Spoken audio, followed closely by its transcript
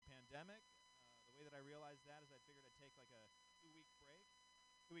I realized that is I figured I'd take like a 2-week break.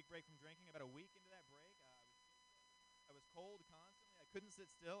 2-week break from drinking. About a week into that break, I was cold constantly. I couldn't sit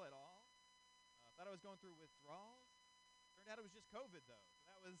still at all. Thought I was going through withdrawals. Turned out it was just COVID, though.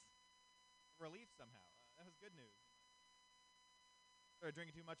 So that was a relief somehow. That was good news. Started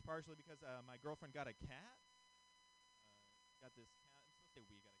drinking too much partially because my girlfriend got a cat. Got this cat. I'm supposed to say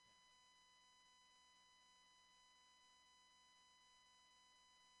we got a cat.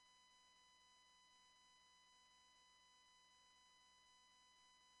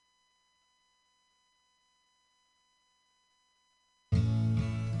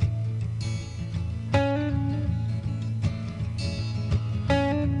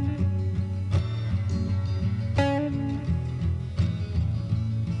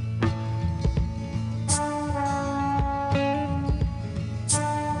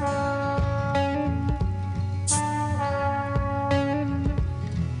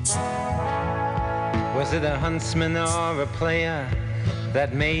 Was it a huntsman or a player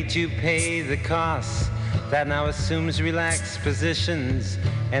that made you pay the cost, that now assumes relaxed positions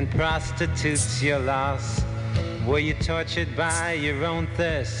and prostitutes your loss? Were you tortured by your own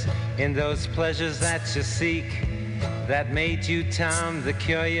thirst in those pleasures that you seek, that made you Tom the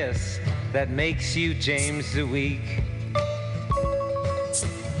Curious, that makes you James the Weak?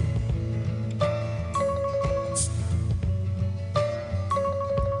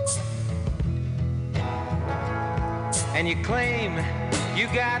 And you claim you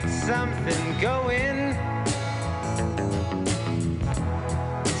got something going,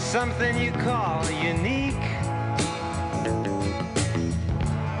 something you call unique.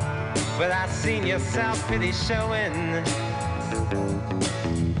 But I seen your self-pity showing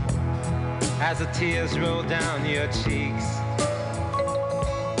as the tears roll down your cheeks.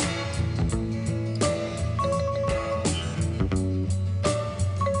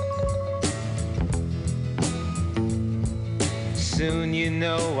 Soon you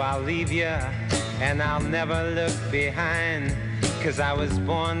know I'll leave you, and I'll never look behind, 'cause I was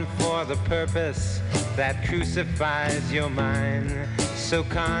born for the purpose that crucifies your mind. So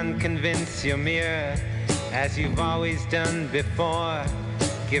convince your mirror, as you've always done before,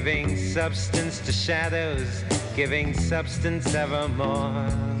 giving substance to shadows, giving substance evermore.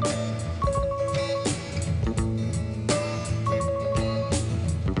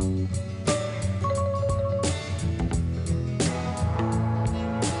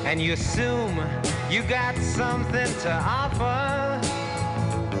 And you assume you got something to offer,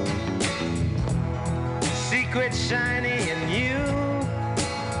 secret shiny in you.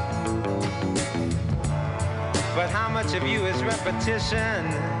 But how much of you is repetition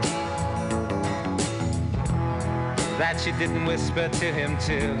that you didn't whisper to him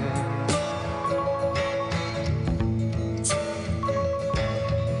too?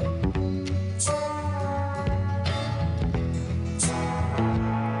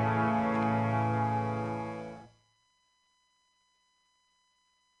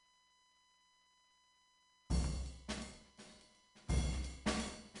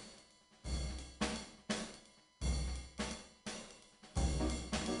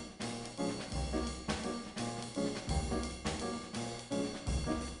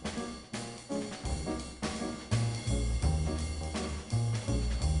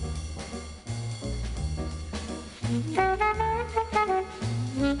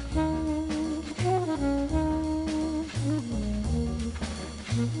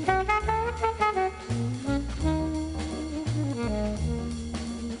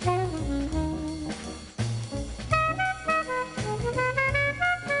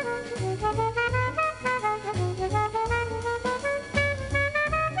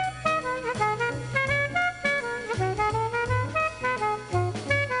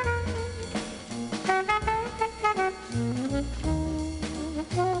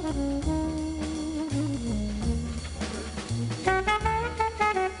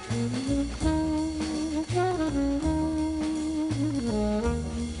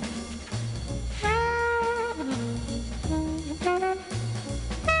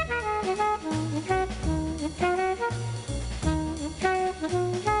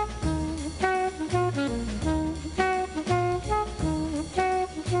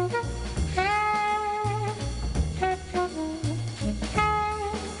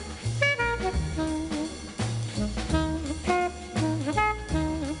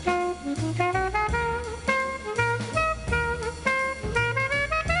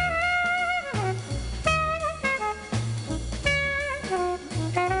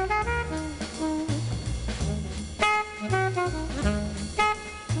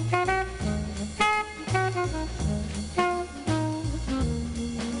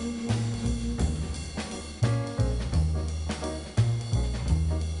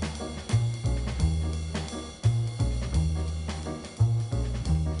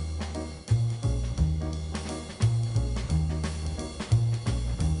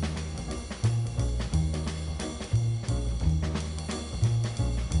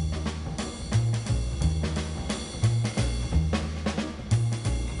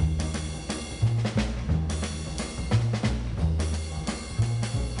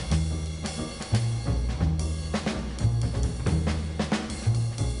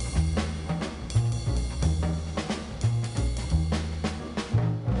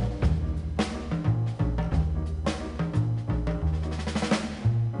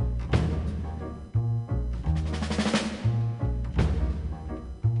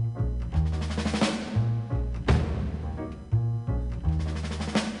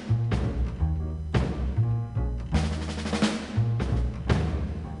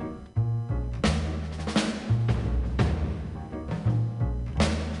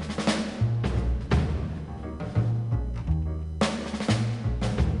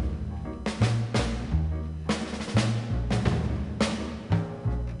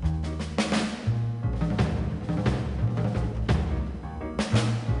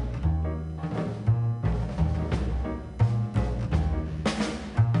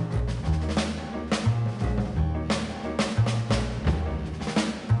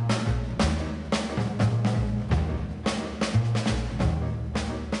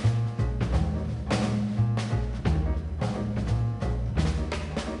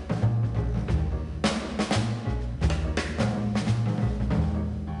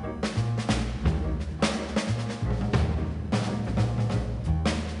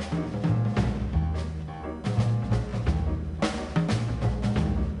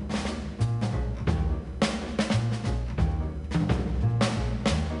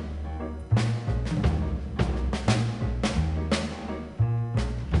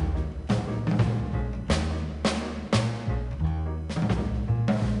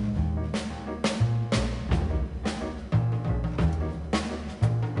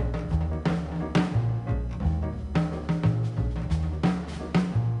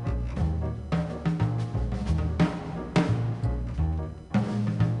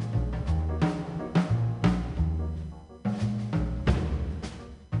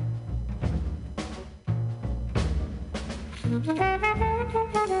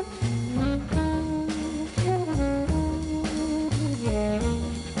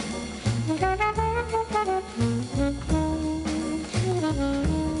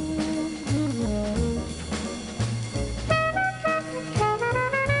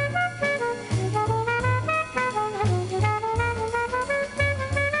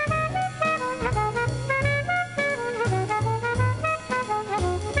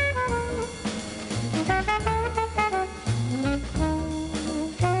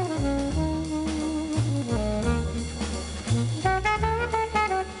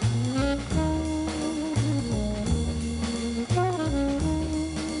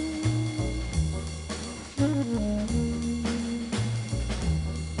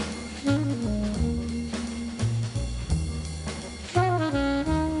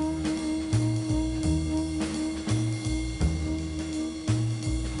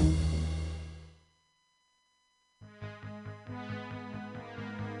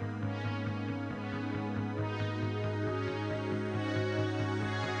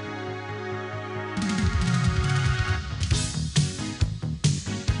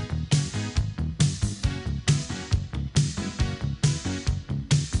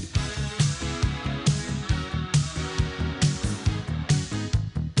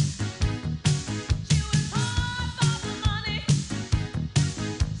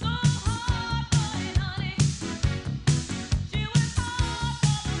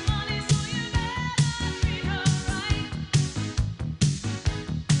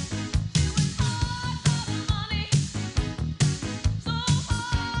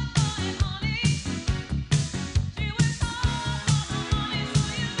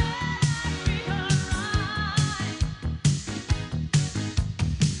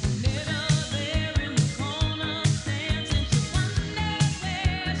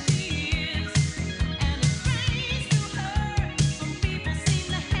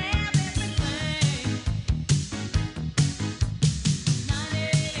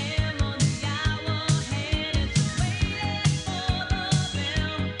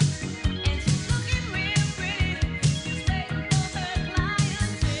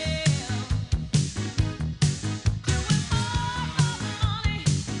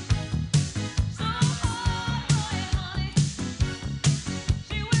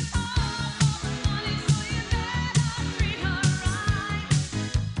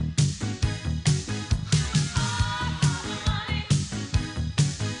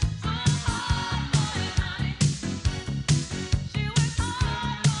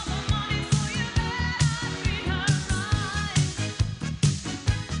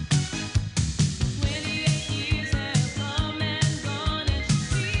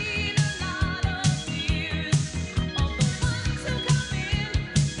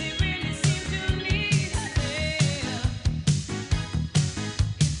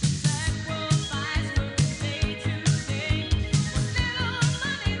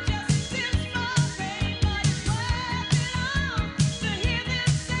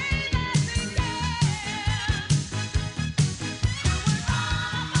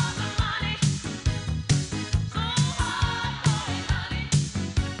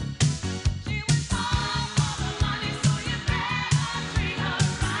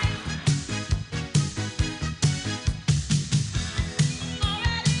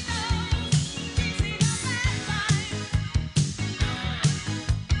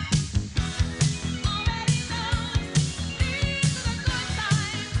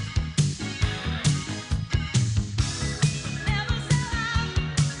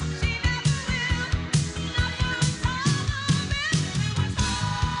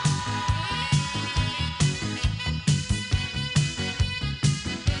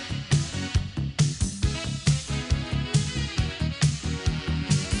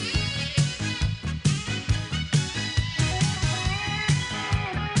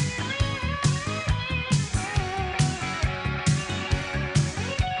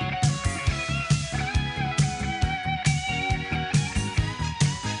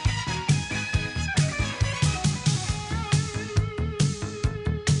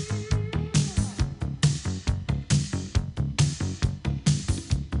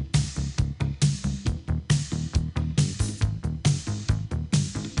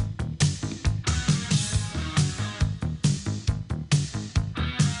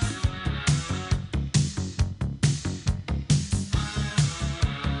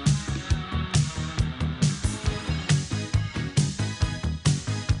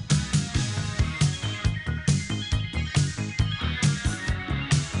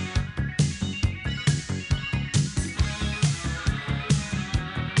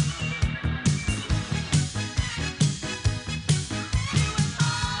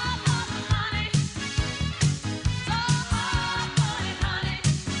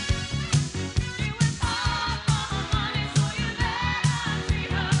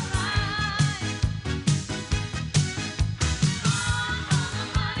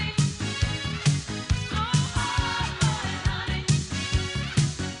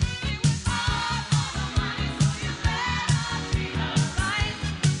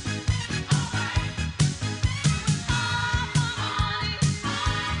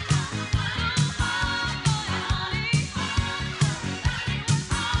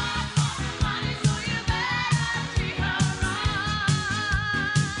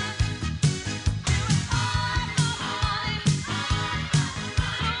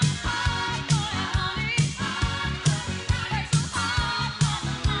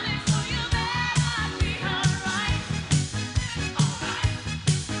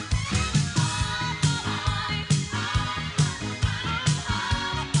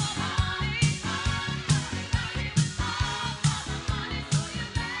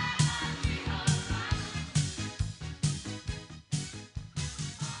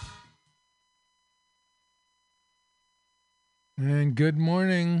 And good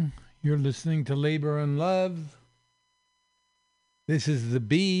morning. You're listening to Labor and Love. This is the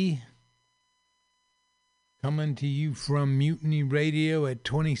B coming to you from Mutiny Radio at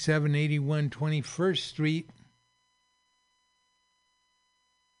 2781 21st Street.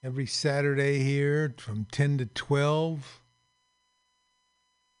 Every Saturday here from 10 to 12.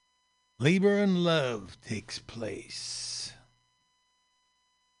 Labor and Love takes place.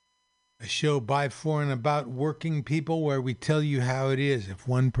 A show by, for, and about working people where we tell you how it is. If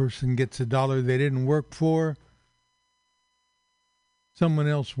one person gets $1 they didn't work for, someone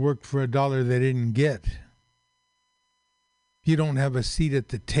else worked for $1 they didn't get. If you don't have a seat at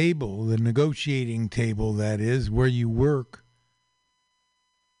the table, the negotiating table, that is, where you work,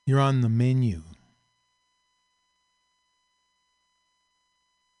 you're on the menu.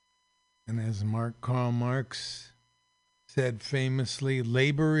 And as Karl Marx said famously,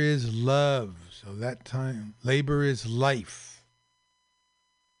 labor is love. So that time, labor is life.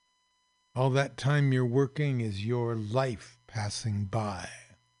 All that time you're working is your life passing by.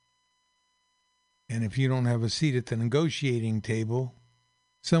 And if you don't have a seat at the negotiating table,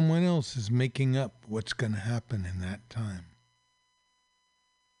 someone else is making up what's going to happen in that time.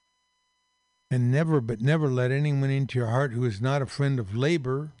 And never, but never let anyone into your heart who is not a friend of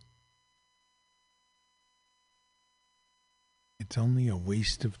labor. It's only a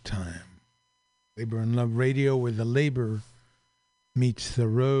waste of time. Labor and Love Radio, where the labor meets the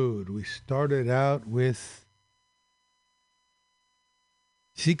road. We started out with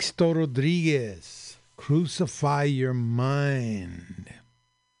Sixto Rodriguez, Crucify Your Mind.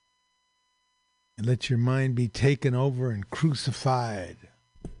 And let your mind be taken over and crucified.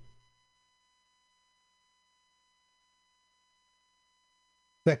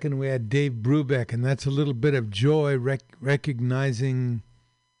 Second, we had Dave Brubeck, and that's a little bit of joy, recognizing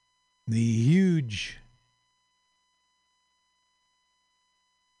the huge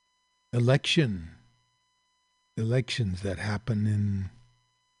elections that happen in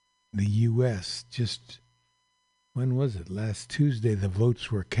the U.S. Just, when was it? Last Tuesday, the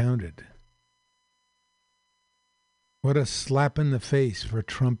votes were counted. What a slap in the face for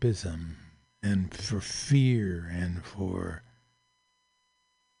Trumpism and for fear and for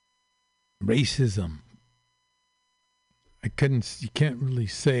racism. You can't really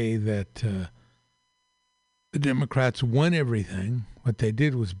say that the Democrats won everything. What they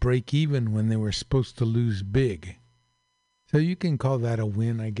did was break even when they were supposed to lose big. So you can call that a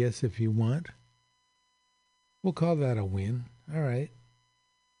win, I guess, if you want. We'll call that a win. All right.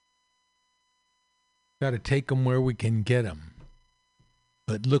 Got to take them where we can get them.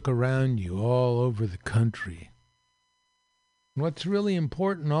 But look around you all over the country. What's really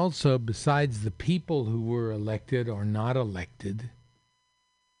important also, besides the people who were elected or not elected,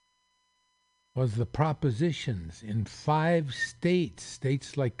 was the propositions in 5 states,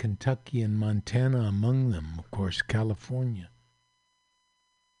 states like Kentucky and Montana among them, of course, California.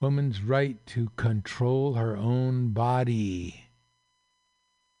 Woman's right to control her own body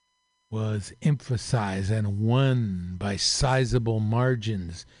was emphasized and won by sizable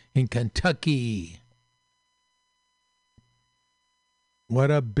margins in Kentucky. What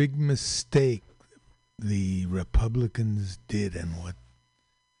a big mistake the Republicans did, and what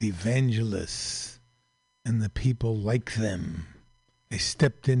the evangelists and the people like them, they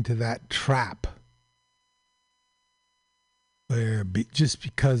stepped into that trap where just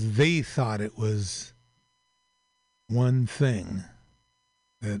because they thought it was one thing,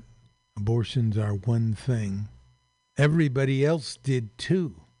 that abortions are one thing, everybody else did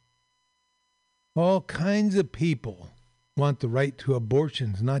too. All kinds of people want the right to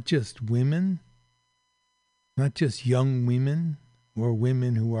abortions, not just women, not just young women or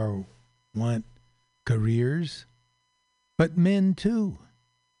women who want careers, but men too.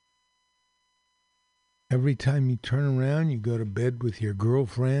 Every time you turn around, you go to bed with your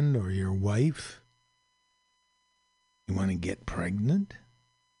girlfriend or your wife, you want to get pregnant,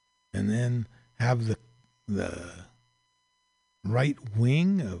 and then have the right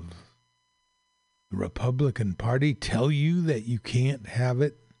wing of the Republican Party tell you that you can't have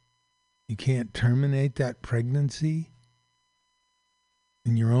it, you can't terminate that pregnancy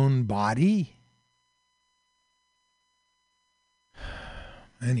in your own body?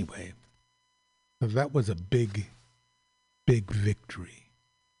 Anyway, so that was a big, big victory.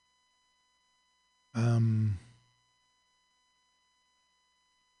 We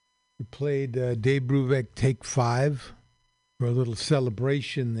played Dave Brubeck Take 5 for a little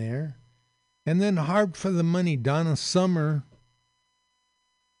celebration there. And then Hard for the Money, Donna Summer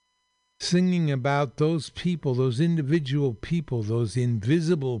singing about those people, those individual people, those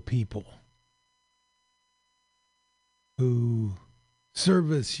invisible people who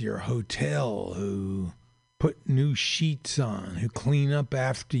service your hotel, who put new sheets on, who clean up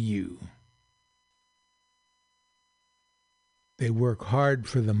after you. They work hard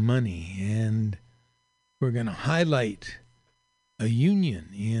for the money, and we're going to highlight a union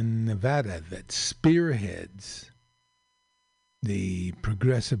in Nevada that spearheads the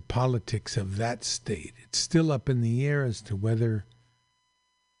progressive politics of that state. It's still up in the air as to whether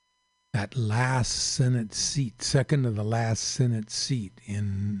that last Senate seat, second to the last Senate seat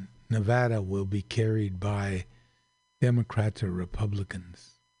in Nevada, will be carried by Democrats or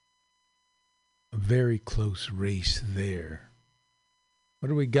Republicans. A very close race there. What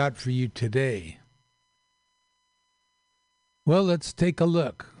do we got for you today? Well, let's take a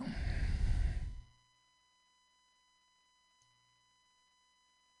look.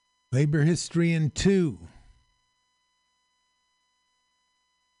 Labor history in 2.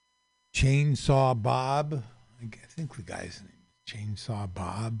 Chainsaw Bob. I think the guy's name is Chainsaw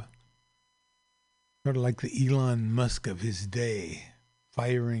Bob. Sort of like the Elon Musk of his day,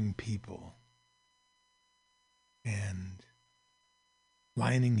 firing people and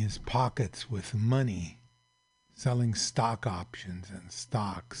lining his pockets with money, selling stock options and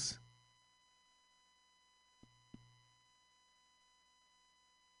stocks.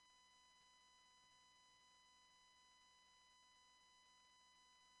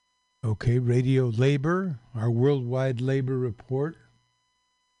 Okay, Radio Labor, our worldwide labor report.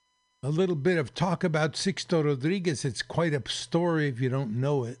 A little bit of talk about Sixto Rodriguez. It's quite a story if you don't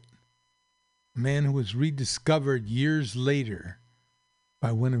know it. A man who was rediscovered years later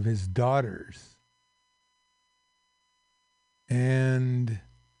by one of his daughters. And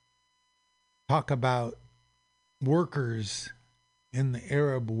talk about workers in the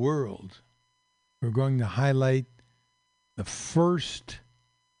Arab world. We're going to highlight the first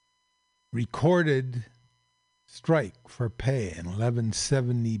recorded strike for pay in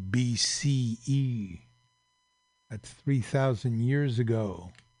 1170 BCE. That's 3,000 years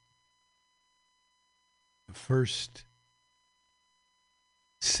ago. The first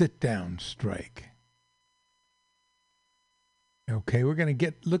sit-down strike. Okay, we're going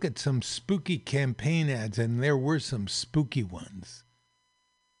to look at some spooky campaign ads, and there were some spooky ones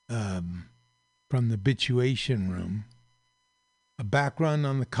from the Bituation Room. A background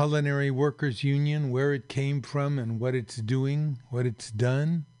on the Culinary Workers Union, where it came from and what it's doing, what it's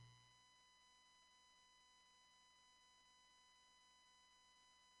done.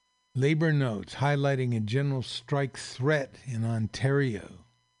 Labor notes highlighting a general strike threat in Ontario.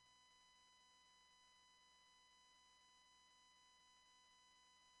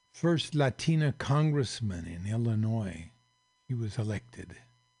 First Latina congressman in Illinois. She was elected.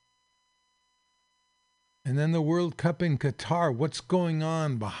 And then the World Cup in Qatar. What's going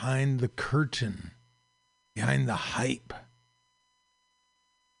on behind the curtain, behind the hype?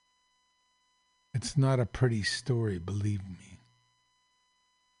 It's not a pretty story, believe me.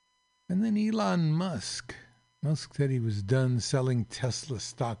 And then Elon Musk. Musk said he was done selling Tesla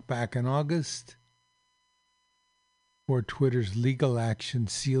stock back in August, before Twitter's legal action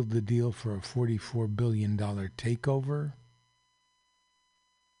sealed the deal for a $44 billion takeover.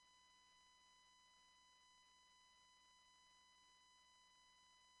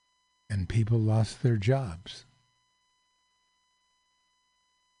 And people lost their jobs.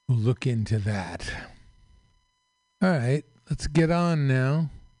 We'll look into that. All right, let's get on now.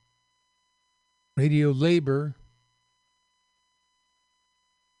 Radio Labor.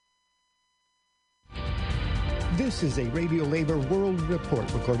 This is a Radio Labor World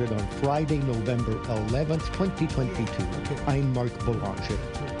Report recorded on Friday, November 11th, 2022. I'm Mark Boulanger.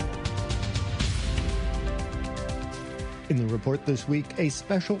 In the report this week, a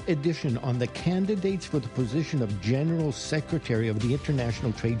special edition on the candidates for the position of General Secretary of the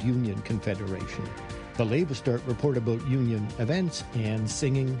International Trade Union Confederation. The Labor Start report about union events and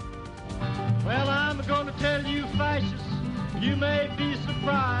singing. Well, I'm going to tell you, fascists, you may be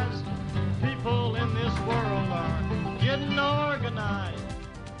surprised. People in this world are getting organized.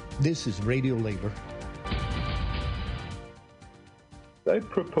 This is Radio Labor. I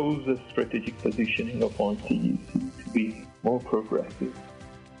propose a strategic positioning of ITUC to be more progressive.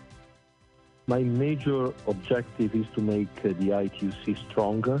 My major objective is to make the ITUC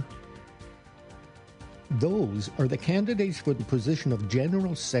stronger. Those are the candidates for the position of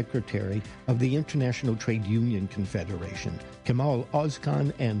General Secretary of the International Trade Union Confederation, Kemal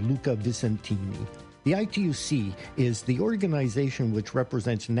Ozkan and Luca Vicentini. The ITUC is the organization which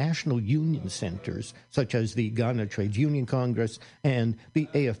represents national union centers, such as the Ghana Trade Union Congress and the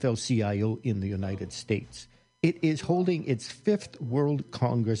AFL-CIO in the United States. It is holding its 5th World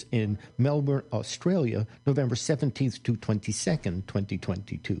Congress in Melbourne, Australia, November 17th to 22nd,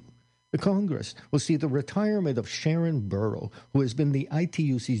 2022. The Congress will see the retirement of Sharon Burrow, who has been the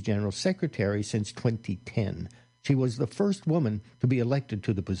ITUC's General Secretary since 2010. She was the first woman to be elected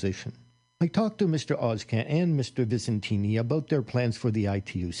to the position. I talked to Mr. Özkan and Mr. Vicentini about their plans for the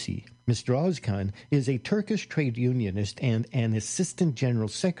ITUC. Mr. Özkan is a Turkish trade unionist and an Assistant General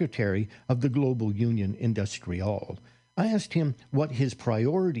Secretary of the Global Union Industrial. I asked him what his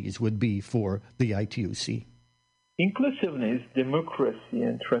priorities would be for the ITUC. Inclusiveness, democracy,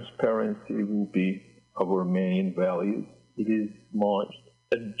 and transparency will be our main values. It is my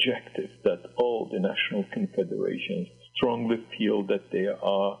objective that all the national confederations strongly feel that they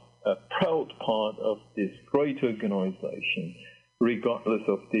are a proud part of this great organization, regardless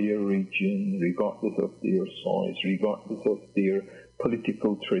of their region, regardless of their size, regardless of their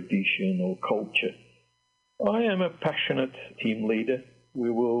political tradition or culture. I am a passionate team leader. We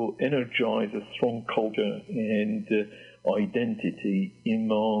will energize a strong culture and identity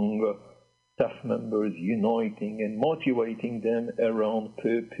among staff members, uniting and motivating them around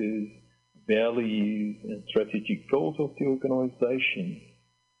purpose, values, and strategic goals of the organization.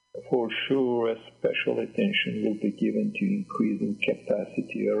 For sure, a special attention will be given to increasing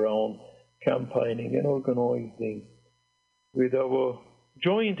capacity around campaigning and organizing. With our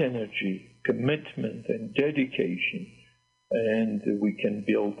joint energy, commitment, and dedication, and we can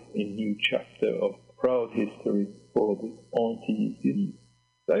build a new chapter of proud history for the ITUC.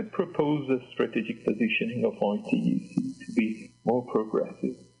 I propose a strategic positioning of ITUC to be more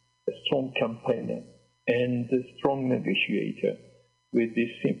progressive, a strong campaigner, and a strong negotiator with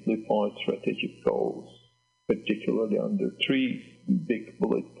these simplified strategic goals, particularly under 3 big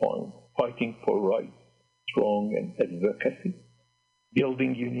bullet points: fighting for rights, strong and advocacy,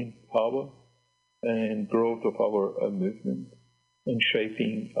 building union power and growth of our movement, and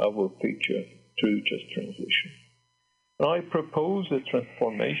shaping our future through just transition. I propose a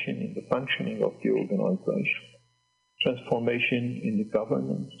transformation in the functioning of the organization, transformation in the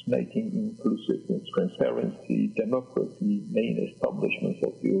governance, making inclusiveness, transparency, democracy main establishments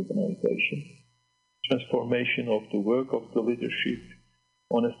of the organization, transformation of the work of the leadership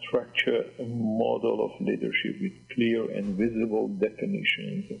on a structure, a model of leadership with clear and visible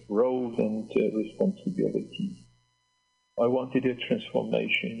definitions of roles and responsibilities. I wanted a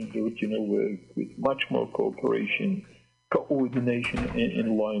transformation in the regional work with much more cooperation, coordination, and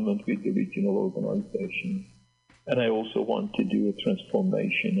alignment with the regional organizations. And I also want to do a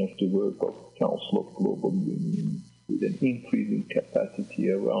transformation of the work of Council of Global Union with an increasing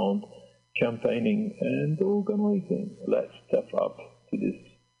capacity around campaigning and organizing. Let's step up to this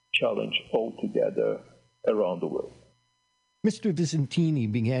challenge altogether around the world. Mr. Vicentini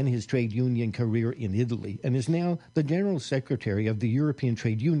began his trade union career in Italy and is now the General Secretary of the European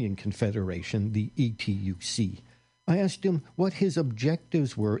Trade Union Confederation, the ETUC. I asked him what his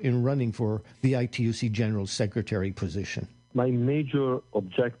objectives were in running for the ITUC General Secretary position. My major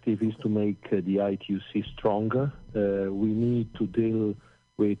objective is to make the ITUC stronger. We need to deal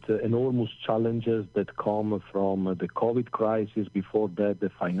with enormous challenges that come from the COVID crisis, before that the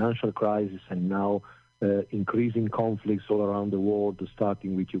financial crisis, and now increasing conflicts all around the world,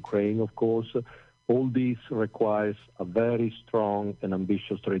 starting with Ukraine, of course. All this requires a very strong and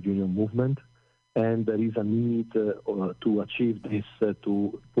ambitious trade union movement. And there is a need to achieve this,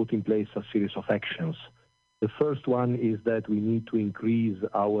 to put in place a series of actions. The first one is that we need to increase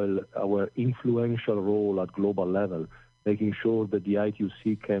our influential role at global level, making sure that the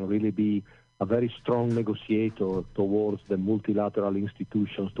ITUC can really be a very strong negotiator towards the multilateral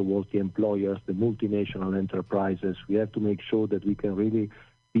institutions, towards the employers, the multinational enterprises. We have to make sure that we can really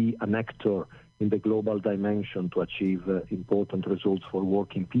be an actor in the global dimension to achieve important results for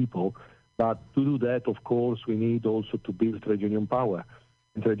working people. But to do that, of course, we need also to build trade union power.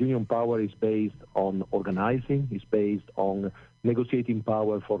 And trade union power is based on organizing, is based on negotiating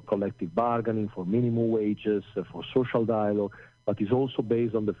power for collective bargaining, for minimum wages, for social dialogue, but is also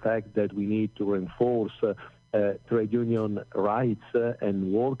based on the fact that we need to reinforce trade union rights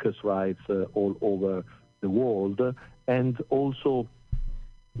and workers' rights all over the world. And also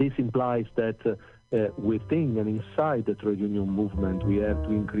this implies that within and inside the trade union movement, we have to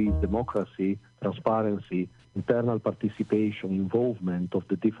increase democracy, transparency, internal participation, involvement of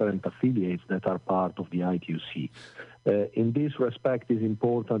the different affiliates that are part of the ITUC. In this respect, it's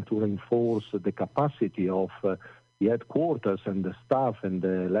important to reinforce the capacity of the headquarters and the staff and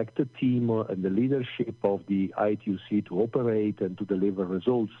the elected team and the leadership of the ITUC to operate and to deliver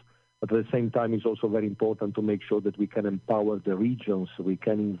results. but at the same time, it's also very important to make sure that we can empower the regions, we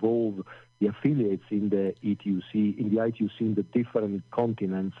can involve the affiliates in the ITUC, in the different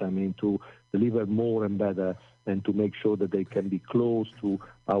continents, to deliver more and better, and to make sure that they can be close to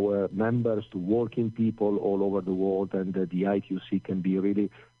our members, to working people all over the world, and that the ITUC can be really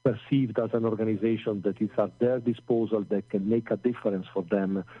perceived as an organization that is at their disposal, that can make a difference for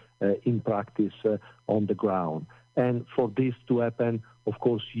them in practice on the ground. And for this to happen, of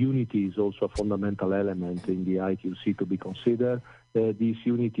course, unity is also a fundamental element in the ITUC to be considered. This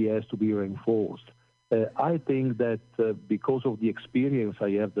unity has to be reinforced. I think that because of the experience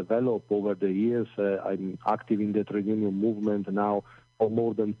I have developed over the years, I'm active in the trade union movement now for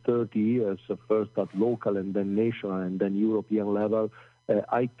more than 30 years, first at local and then national and then European level.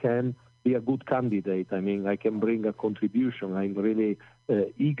 I can be a good candidate. I can bring a contribution. I'm really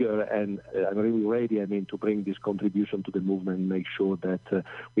eager and I'm really ready, to bring this contribution to the movement and make sure that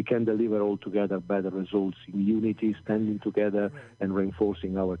we can deliver all together better results in unity, standing together and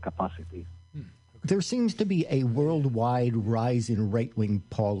reinforcing our capacity. There seems to be a worldwide rise in right-wing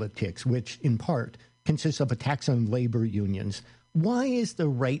politics, which in part consists of attacks on labor unions. Why is the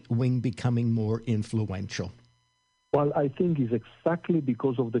right wing becoming more influential? Well, I think it's exactly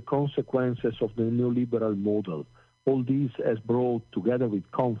because of the consequences of the neoliberal model. All this has brought, together with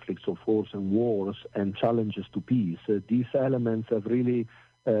conflicts, of course, and wars and challenges to peace, these elements have really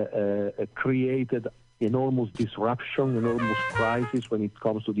created enormous disruption, enormous crisis when it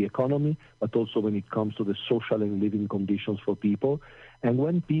comes to the economy, but also when it comes to the social and living conditions for people. And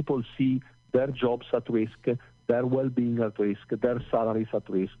when people see their jobs at risk, their well-being at risk, their salaries at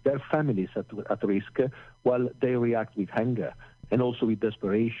risk, their families at risk, well, they react with anger and also with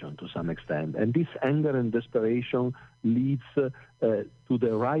desperation to some extent. And this anger and desperation leads to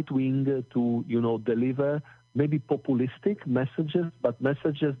the right wing to, deliver maybe populistic messages, but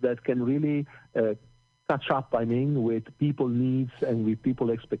messages that can really catch up, with people needs and with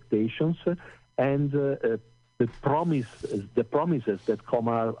people expectations, and the promises that come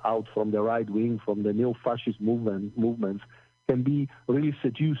out from the right wing, from the neo-fascist movements, can be really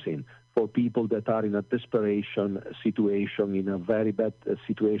seducing for people that are in a desperation situation, in a very bad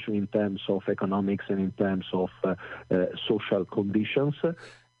situation in terms of economics and in terms of social conditions.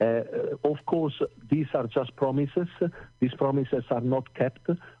 Of course, these are just promises. These promises are not kept.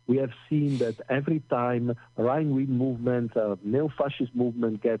 We have seen that every time right-wing movement, neo-fascist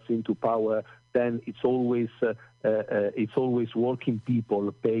movement gets into power, then it's always working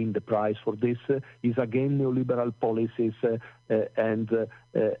people paying the price for this. Is again neoliberal policies and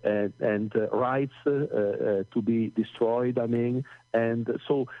rights to be destroyed. And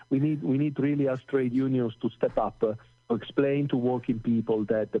so we need really as trade unions to step up. To explain to working people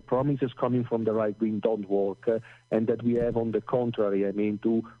that the promises coming from the right wing don't work, and that we have, on the contrary,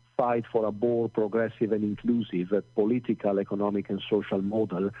 to fight for a more progressive and inclusive political, economic, and social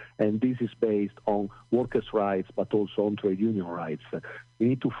model. And this is based on workers' rights, but also on trade union rights. We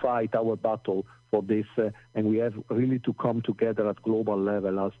need to fight our battle for this, and we have really to come together at global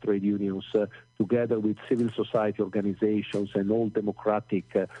level as trade unions, together with civil society organizations and all democratic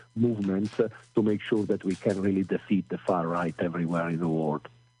movements, to make sure that we can really defeat the far right everywhere in the world.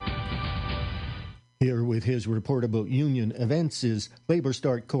 Here with his report about union events is Labor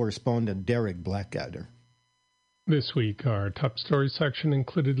Start correspondent Derek Blackadder. This week, our top story section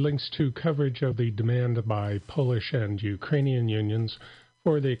included links to coverage of the demand by Polish and Ukrainian unions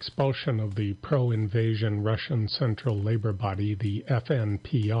for the expulsion of the pro-invasion Russian Central Labor Body, the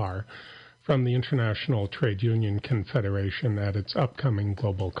FNPR, from the International Trade Union Confederation at its upcoming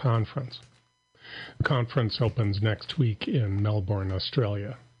global conference. The conference opens next week in Melbourne,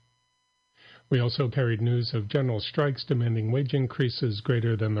 Australia. We also carried news of general strikes demanding wage increases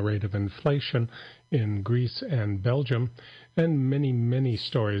greater than the rate of inflation in Greece and Belgium, and many, many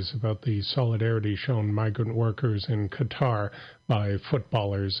stories about the solidarity shown migrant workers in Qatar by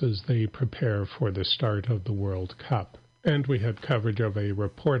footballers as they prepare for the start of the World Cup. And we had coverage of a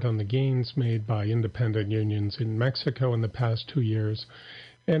report on the gains made by independent unions in Mexico in the past 2 years,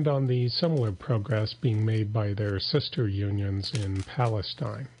 and on the similar progress being made by their sister unions in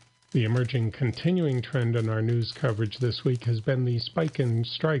Palestine. The emerging continuing trend in our news coverage this week has been the spike in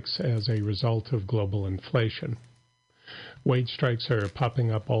strikes as a result of global inflation. Wage strikes are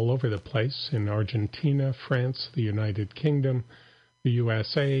popping up all over the place in Argentina, France, the United Kingdom, the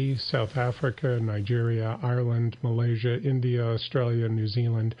USA, South Africa, Nigeria, Ireland, Malaysia, India, Australia, New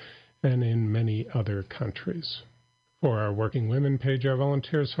Zealand, and in many other countries. For our Working Women page, our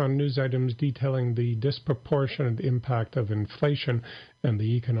volunteers found news items detailing the disproportionate impact of inflation and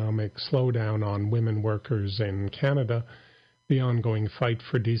the economic slowdown on women workers in Canada, the ongoing fight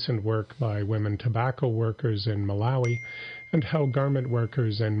for decent work by women tobacco workers in Malawi, and how garment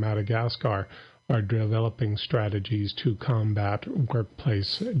workers in Madagascar are developing strategies to combat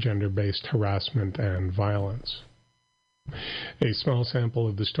workplace gender-based harassment and violence. A small sample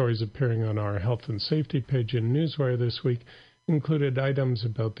of the stories appearing on our health and safety page in Newswire this week included items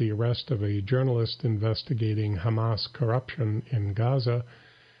about the arrest of a journalist investigating Hamas corruption in Gaza,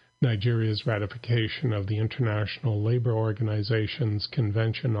 Nigeria's ratification of the International Labor Organization's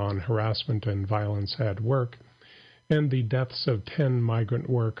Convention on Harassment and Violence at Work, and the deaths of 10 migrant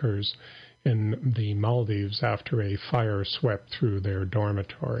workers in the Maldives after a fire swept through their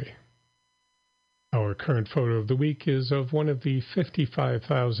dormitory. Our current photo of the week is of one of the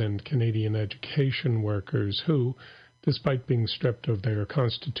 55,000 Canadian education workers who, despite being stripped of their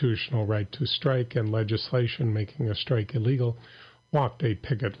constitutional right to strike and legislation making a strike illegal, walked a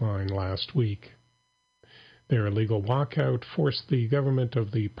picket line last week. Their illegal walkout forced the government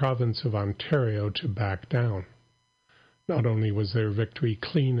of the province of Ontario to back down. Not only was their victory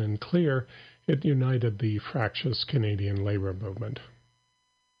clean and clear, it united the fractious Canadian labour movement.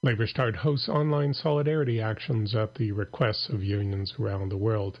 LaborStart hosts online solidarity actions at the requests of unions around the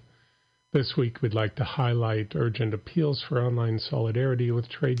world. This week we'd like to highlight urgent appeals for online solidarity with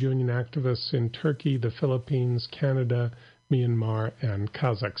trade union activists in Turkey, the Philippines, Canada, Myanmar, and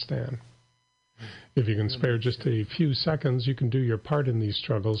Kazakhstan. If you can spare just a few seconds, you can do your part in these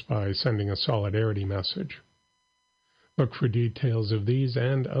struggles by sending a solidarity message. Look for details of these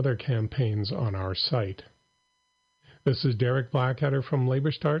and other campaigns on our site. This is Derek Blackadder from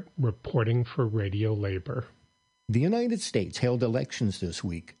LaborStart, reporting for Radio Labor. The United States held elections this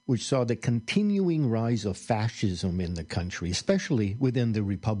week, which saw the continuing rise of fascism in the country, especially within the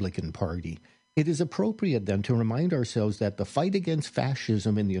Republican Party. It is appropriate then to remind ourselves that the fight against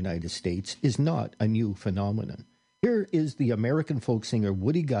fascism in the United States is not a new phenomenon. Here is the American folk singer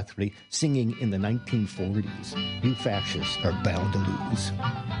Woody Guthrie singing in the 1940s, "You fascists are bound to lose."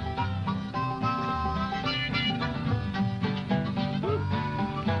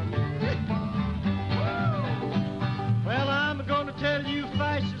 Well, I'm going to tell you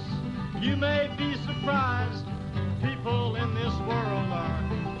fascists, you may be surprised. People in this world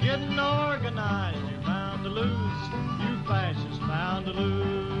are getting organized. You're bound to lose. You fascists bound to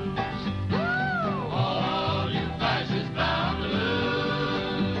lose. All you fascists bound to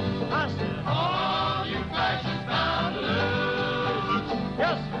lose. I said, all you fascists bound to lose.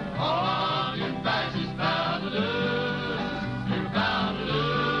 Yes, sir. All you fascists bound to lose. You're bound to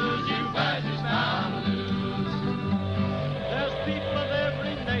lose. You fascists bound to lose. There's people of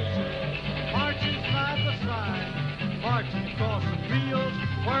every nation marching side by side, marching across the fields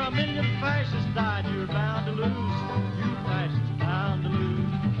where 1 million fascists died. You're bound to lose. You fascists bound to lose.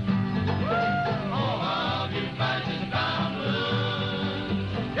 All of you fascists bound to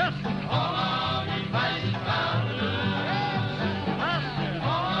lose. Yes, all of you fascists bound to lose. I said,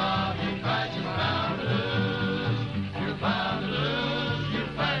 all of you fascists bound to lose. You're bound to lose. You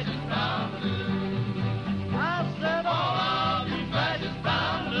fascists bound to lose. I said, all of you fascists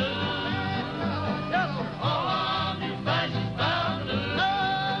bound to lose. Yes, sir. All of you fascists bound to lose.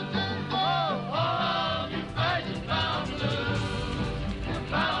 All of you fascists bound to lose. You're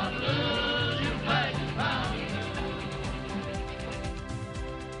bound to lose. You fascists bound to lose.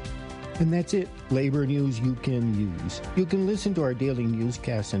 And that's it. Labor news you can use. You can listen to our daily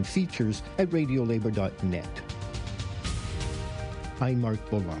newscasts and features at radiolabor.net. I'm Mark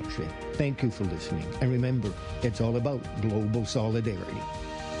Boulanger. Thank you for listening. And remember, it's all about global solidarity.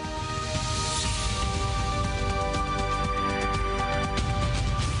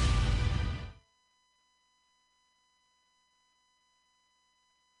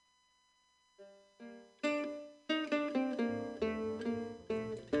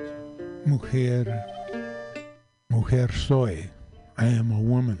 Mujer soy. I am a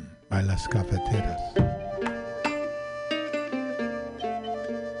woman by Las Cafeteras.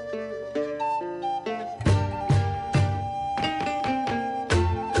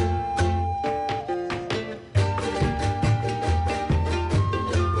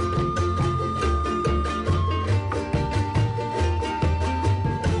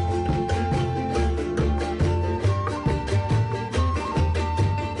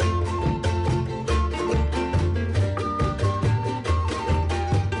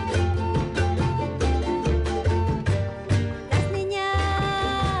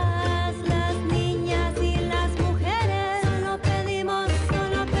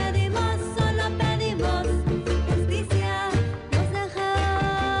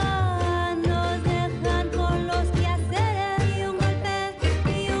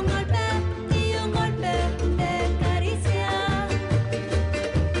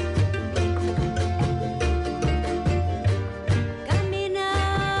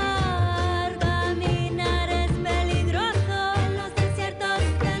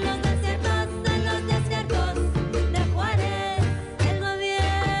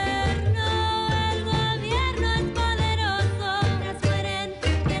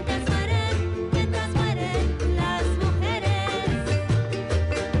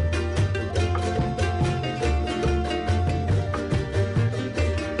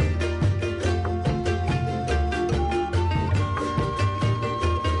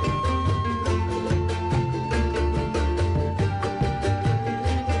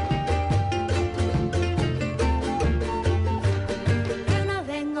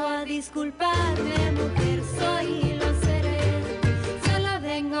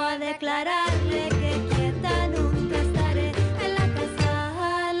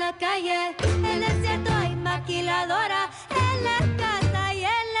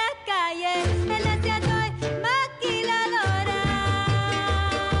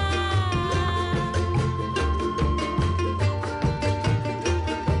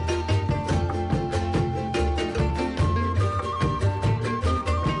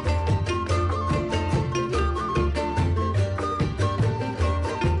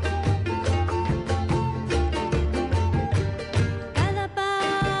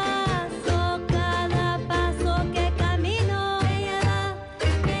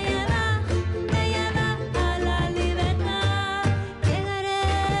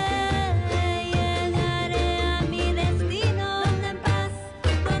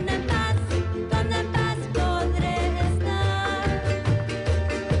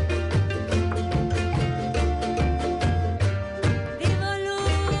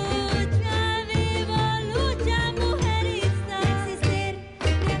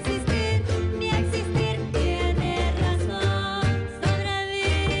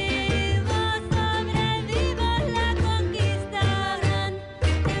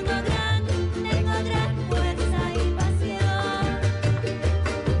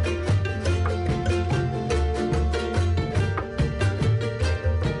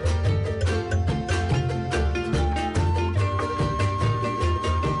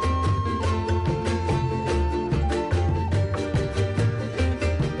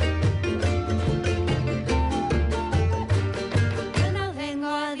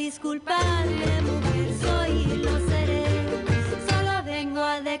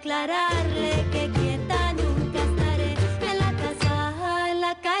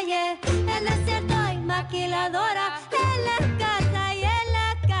 maquiladora, en las casas y en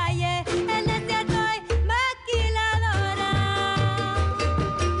la calle, en este soy maquiladora.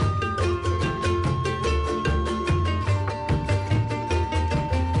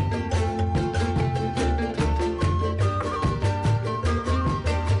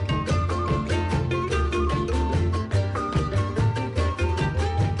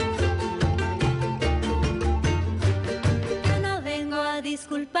 Yo no vengo a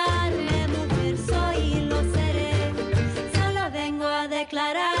disculparme, mujer soy y lo seré. Solo vengo a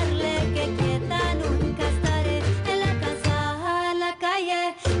declararle que quieta nunca estaré. En la casa, en la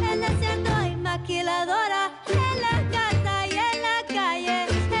calle, en desierto y maquiladora. En la casa y en la calle,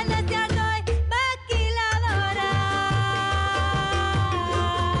 en desierto y maquiladora.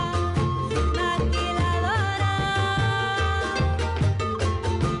 Maquiladora.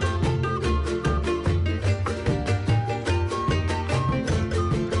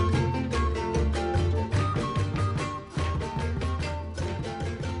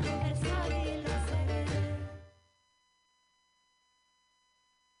 Mujer soy y lo seré.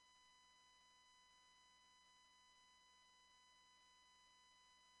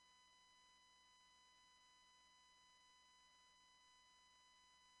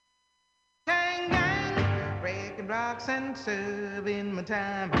 Gang, gang, breaking rocks and serving my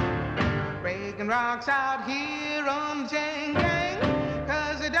time. Breaking rocks out here on the chain gang,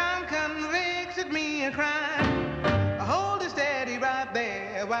 'cause they done convicted me of crime. I hold it steady right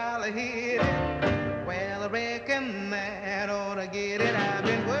there while I hit it. Well, I reckon that ought to get it. I've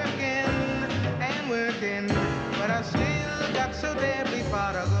been working and working, but I still got so terribly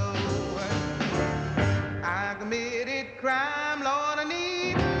far to go. I committed crime, Lord, I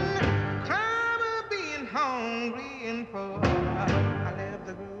need crime of being hungry and poor. I left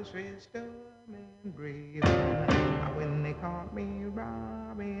the grocery store and breathing when they caught me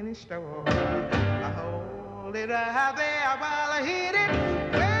robbing a store. I hold it right there while I hit it.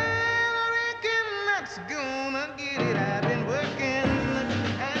 Well, I reckon that's gonna get it. I've been working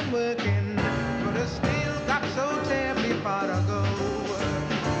and working, but I still got so terribly far to go.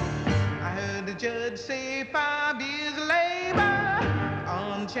 I heard the judge say 5 years labor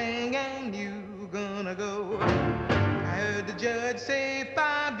on chain gang, you gonna go. I heard the judge say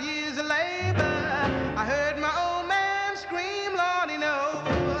 5 years labor. I heard my old man scream, Lordy, no.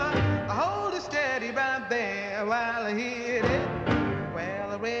 I hold it steady right there while I hit it.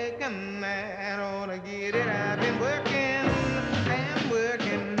 Well, I reckon that ought to get it. I've been working and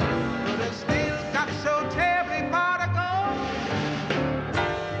working, but I still got so terribly far to go.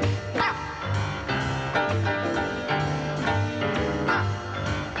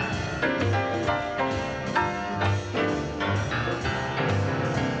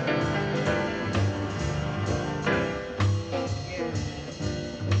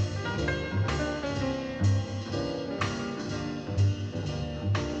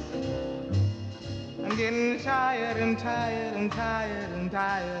 I'm getting tired and tired and tired and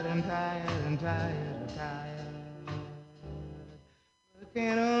tired and tired and tired and tired.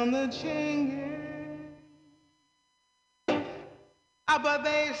 Working on the chain gang. But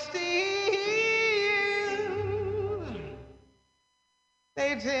they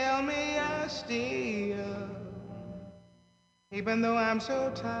tell me I steal, even though I'm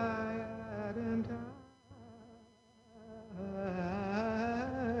so tired and tired.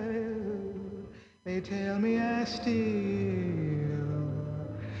 They tell me I still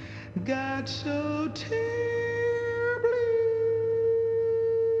got so terribly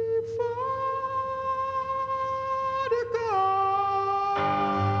far to go.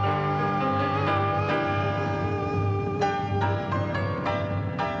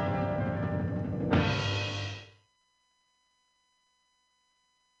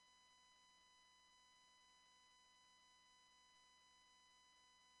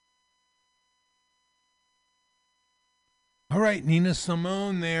 All right, Nina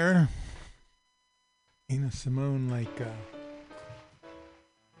Simone there. Nina Simone, like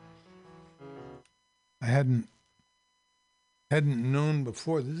I hadn't known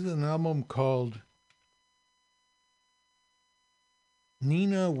before. This is an album called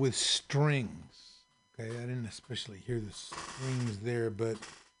Nina with Strings. Okay, I didn't especially hear the strings there, but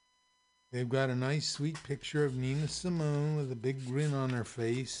they've got a nice, sweet picture of Nina Simone with a big grin on her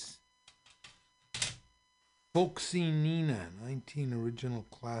face. Folksy Nina, 19 original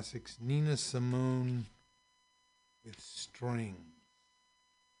classics. Nina Simone with strings.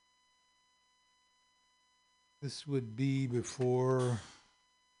 This would be before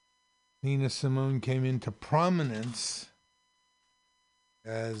Nina Simone came into prominence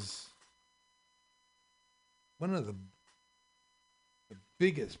as one of the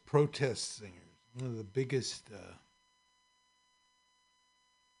biggest protest singers. one of the biggest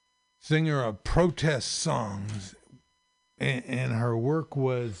singer of protest songs, and her work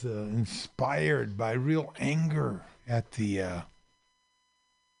was inspired by real anger at the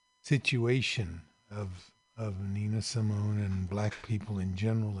situation of Nina Simone and black people in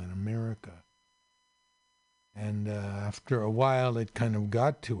general in America. And after a while, it kind of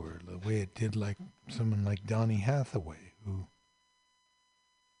got to her the way it did like someone like Donny Hathaway, who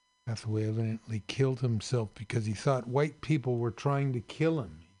Hathaway evidently killed himself because he thought white people were trying to kill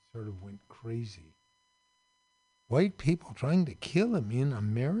him. He sort of went crazy. White people trying to kill him in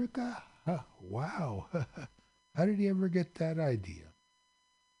America? Huh, wow. How did he ever get that idea?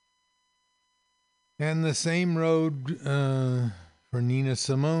 And the same road for Nina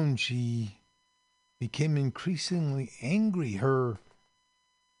Simone, she became increasingly angry. Her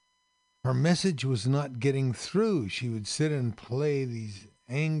message was not getting through. She would sit and play these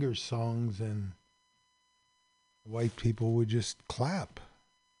anger songs, and white people would just clap.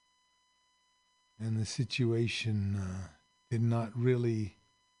 And the situation did not really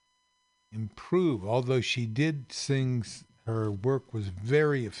improve. Although she did sing, her work was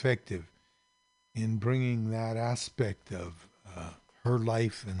very effective in bringing that aspect of her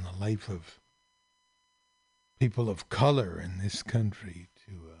life and the life of people of color in this country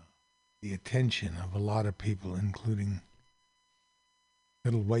to the attention of a lot of people, including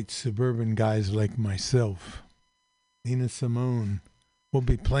little white suburban guys like myself. Nina Simone. We'll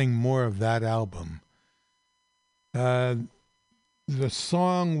be playing more of that album. The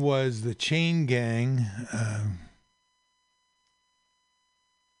song was The Chain Gang,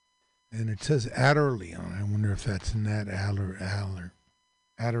 and it says Adderley on it. I wonder if that's Nat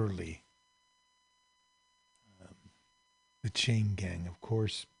Adderley. The Chain Gang, of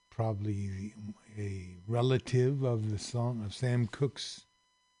course, probably a relative of the song of Sam Cooke's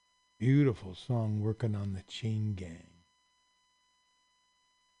beautiful song, Working on the Chain Gang.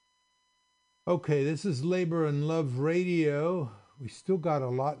 Okay, this is Labor and Love Radio. We still got a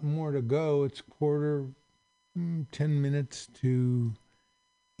lot more to go. It's 10 minutes to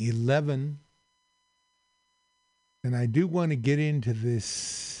 11. And I do want to get into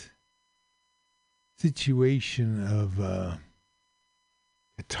this situation of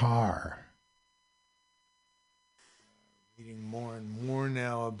Qatar. Reading more and more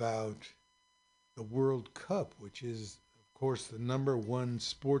now about the World Cup, which is, of course, the number one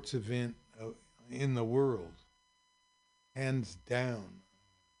sports event in the world, hands down,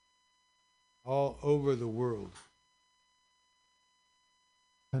 all over the world.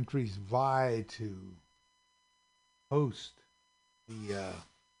 Countries vie to host the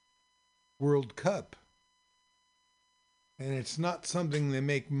World Cup, and it's not something they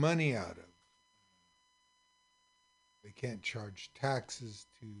make money out of. They can't charge taxes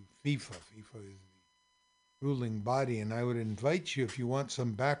to FIFA. FIFA is the ruling body, and I would invite you, if you want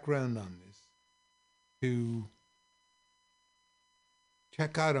some background on this, to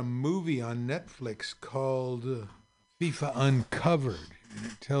check out a movie on Netflix called FIFA Uncovered. And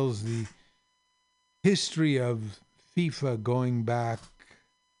it tells the history of FIFA going back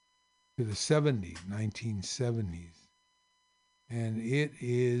to the 1970s. And it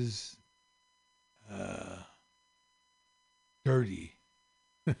is dirty.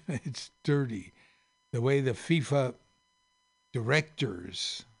 It's dirty. The way the FIFA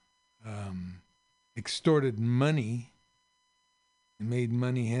directors extorted money and made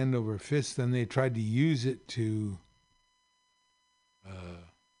money hand over fist, then they tried to use it to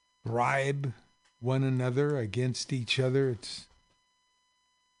bribe one another against each other. It's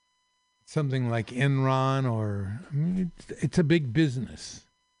something like Enron, or I mean, it's a big business,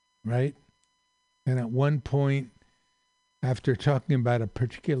 right? And at one point, after talking about a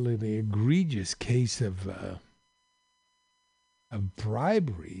particularly egregious case of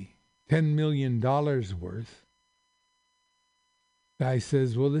bribery, $10 million worth, guy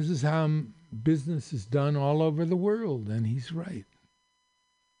says, well, this is how business is done all over the world. And he's right.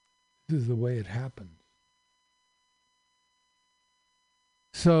 This is the way it happens.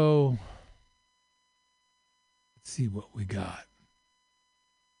 So, let's see what we got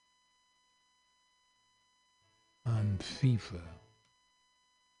on FIFA.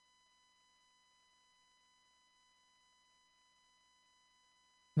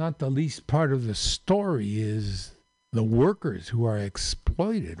 Not the least part of the story is the workers who are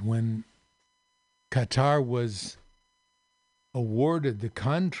exploited. When Qatar was awarded the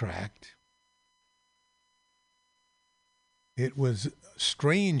contract, it was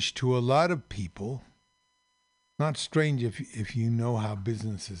strange to a lot of people. Not strange if you know how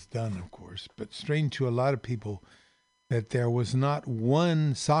business is done, of course, but strange to a lot of people that there was not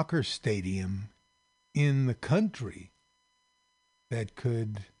one soccer stadium in the country that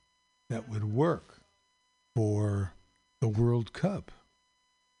would work for the World Cup.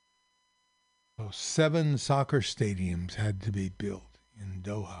 So 7 soccer stadiums had to be built in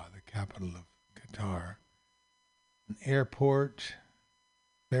Doha, the capital of Qatar. An airport,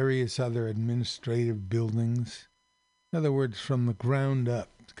 various other administrative buildings. In other words, from the ground up.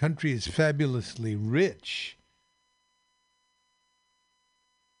 The country is fabulously rich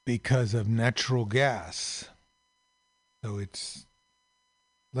because of natural gas. So it's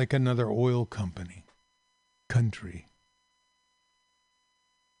like another oil country.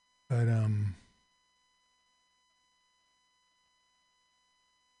 But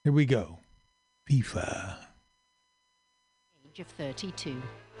here we go. FIFA. Age of 32.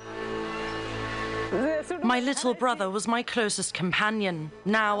 My little brother was my closest companion.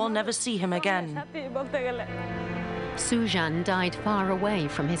 Now I'll never see him again. Sujan died far away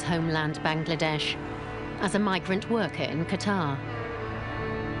from his homeland Bangladesh as a migrant worker in Qatar.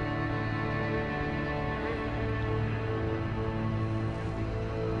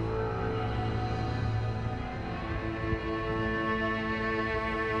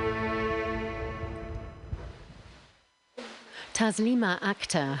 Taslima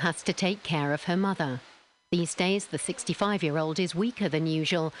Akhtar has to take care of her mother. These days, the 65-year-old is weaker than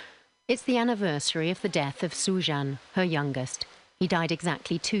usual. It's the anniversary of the death of Sujan, her youngest. He died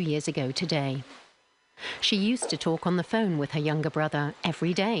exactly 2 years ago today. She used to talk on the phone with her younger brother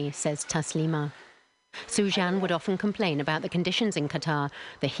every day, says Taslima. Sujan would often complain about the conditions in Qatar,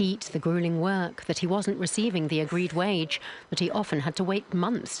 the heat, the grueling work, that he wasn't receiving the agreed wage, that he often had to wait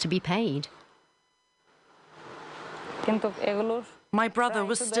months to be paid. My brother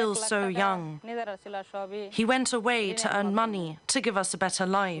was still so young. He went away to earn money, to give us a better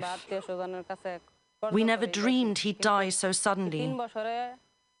life. We never dreamed he'd die so suddenly.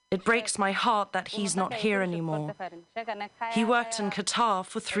 It breaks my heart that he's not here anymore. He worked in Qatar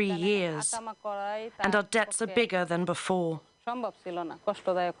for 3 years, and our debts are bigger than before.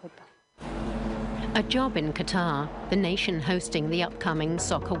 A job in Qatar, the nation hosting the upcoming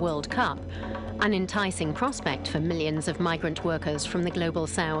Soccer World Cup, an enticing prospect for millions of migrant workers from the global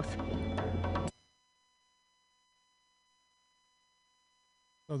south.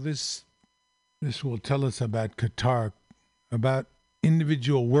 So this will tell us about Qatar, about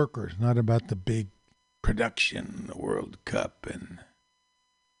individual workers, not about the big production, the World Cup, and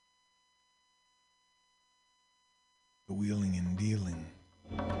the wheeling and dealing.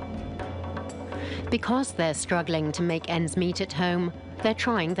 Because they're struggling to make ends meet at home, they're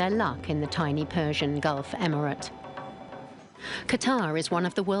trying their luck in the tiny Persian Gulf Emirate. Qatar is one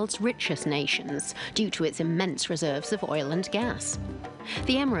of the world's richest nations due to its immense reserves of oil and gas.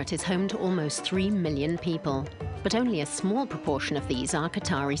 The emirate is home to almost 3 million people, but only a small proportion of these are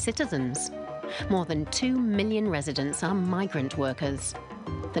Qatari citizens. More than 2 million residents are migrant workers.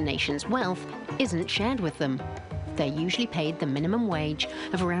 The nation's wealth isn't shared with them. They're usually paid the minimum wage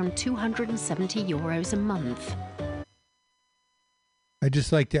of around €270 a month. I'd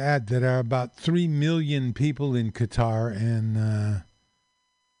just like to add that there are about 3 million people in Qatar, and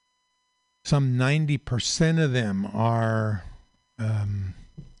some 90% of them are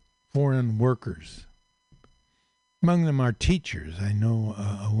foreign workers. Among them are teachers. I know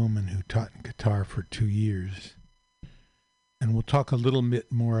a woman who taught in Qatar for 2 years. And we'll talk a little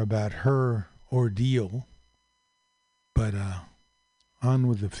bit more about her ordeal. But on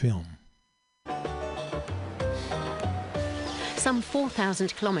with the film. Some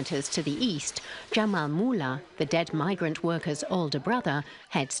 4,000 kilometers to the east, Jamal Mullah, the dead migrant worker's older brother,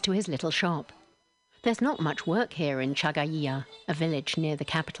 heads to his little shop. There's not much work here in Chagaiya, a village near the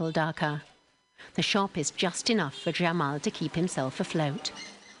capital Dhaka. The shop is just enough for Jamal to keep himself afloat.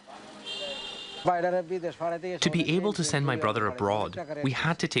 To be able to send my brother abroad, we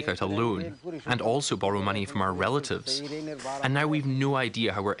had to take out a loan and also borrow money from our relatives. And now we've no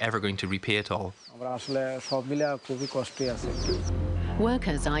idea how we're ever going to repay it all.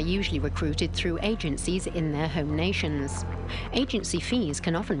 Workers are usually recruited through agencies in their home nations. Agency fees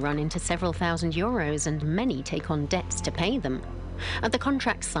can often run into several thousand euros, and many take on debts to pay them. At the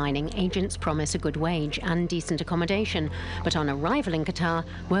contract signing, agents promise a good wage and decent accommodation, but on arrival in Qatar,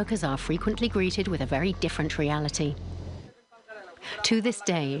 workers are frequently greeted with a very different reality. To this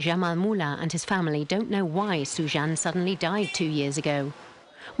day, Jamal Mullah and his family don't know why Sujan suddenly died 2 years ago.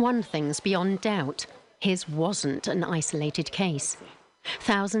 One thing's beyond doubt: his wasn't an isolated case.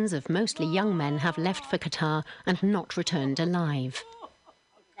 Thousands of mostly young men have left for Qatar and not returned alive.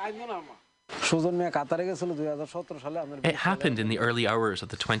 It happened in the early hours of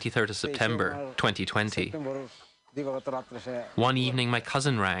the 23rd of September, 2020. One evening, my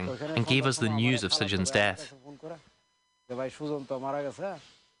cousin rang and gave us the news of Sujan's death.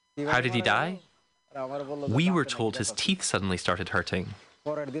 How did he die? We were told his teeth suddenly started hurting,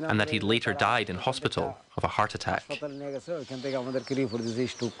 and that he later died in hospital of a heart attack. On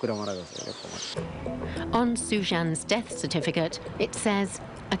Sujan's death certificate, it says,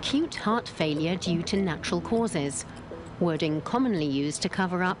 acute heart failure due to natural causes, wording commonly used to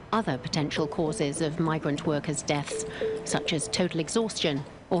cover up other potential causes of migrant workers' deaths, such as total exhaustion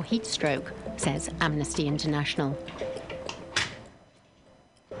or heat stroke, says Amnesty International.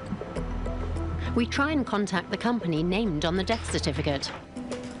 We try and contact the company named on the death certificate,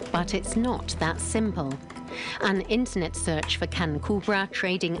 but it's not that simple. An internet search for Can Kubra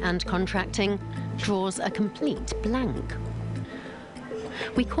trading and contracting draws a complete blank.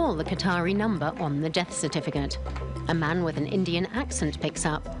 We call the Qatari number on the death certificate. A man with an Indian accent picks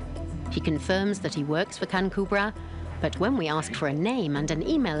up. He confirms that he works for Can Kubra, but when we ask for a name and an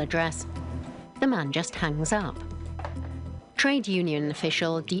email address, the man just hangs up. Trade union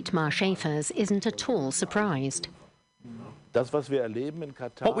official Dietmar Schäfers isn't at all surprised.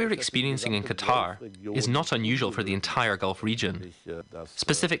 What we're experiencing in Qatar is not unusual for the entire Gulf region.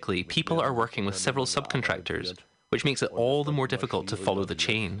 Specifically, people are working with several subcontractors, which makes it all the more difficult to follow the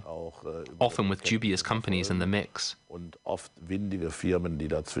chain, often with dubious companies in the mix.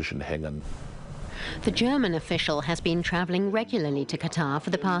 The German official has been travelling regularly to Qatar for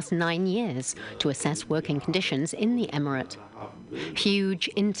the past 9 years to assess working conditions in the emirate. Huge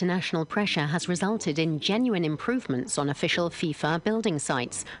international pressure has resulted in genuine improvements on official FIFA building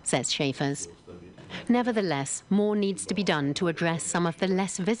sites, says Schäfers. Nevertheless, more needs to be done to address some of the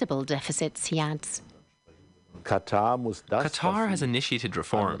less visible deficits, he adds. Qatar has initiated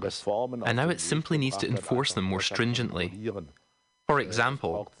reforms, and now it simply needs to enforce them more stringently. For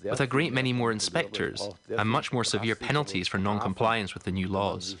example, with a great many more inspectors and much more severe penalties for non-compliance with the new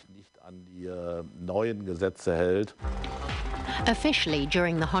laws. Officially,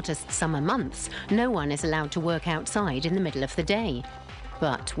 during the hottest summer months, no one is allowed to work outside in the middle of the day.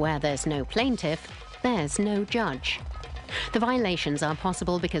 But where there's no plaintiff, there's no judge. The violations are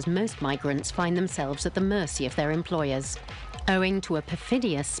possible because most migrants find themselves at the mercy of their employers, owing to a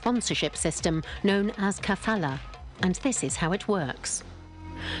perfidious sponsorship system known as kafala. And this is how it works.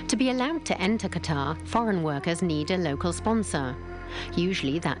 To be allowed to enter Qatar, foreign workers need a local sponsor.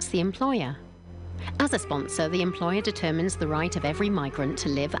 Usually that's the employer. As a sponsor, the employer determines the right of every migrant to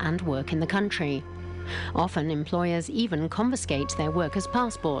live and work in the country. Often employers even confiscate their workers'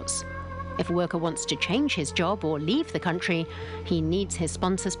 passports. If a worker wants to change his job or leave the country, he needs his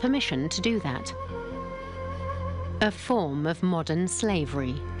sponsor's permission to do that. A form of modern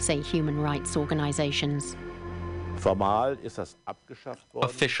slavery, say human rights organizations.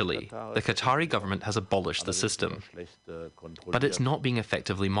 Officially, the Qatari government has abolished the system, but it's not being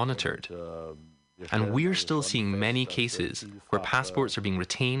effectively monitored. And we're still seeing many cases where passports are being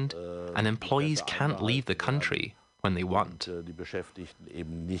retained and employees can't leave the country when they want. The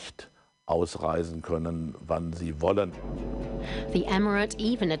emirate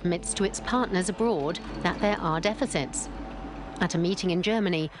even admits to its partners abroad that there are deficits. At a meeting in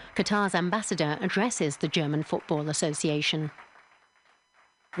Germany, Qatar's ambassador addresses the German Football Association.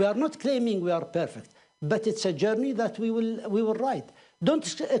 We are not claiming we are perfect, but it's a journey that we will ride.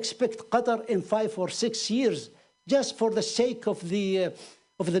 Don't expect Qatar in 5 or 6 years, just for the sake of the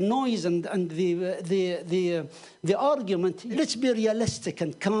noise and the argument. Let's be realistic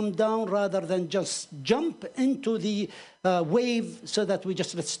and calm down rather than just jump into the wave so that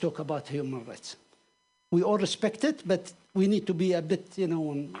let's talk about human rights. We all respect it, but we need to be a bit,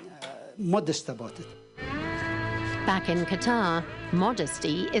 modest about it. Back in Qatar,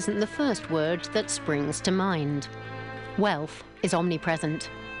 modesty isn't the first word that springs to mind. Wealth is omnipresent.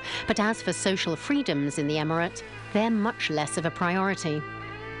 But as for social freedoms in the emirate, they're much less of a priority.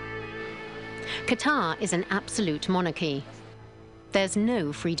 Qatar is an absolute monarchy. There's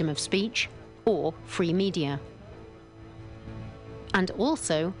no freedom of speech or free media. And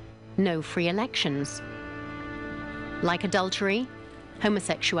also, no free elections. Like adultery,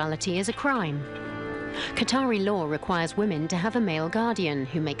 homosexuality is a crime. Qatari law requires women to have a male guardian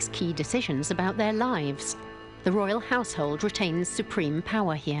who makes key decisions about their lives. The royal household retains supreme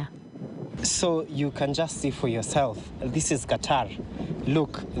power here. So you can just see for yourself, this is Qatar.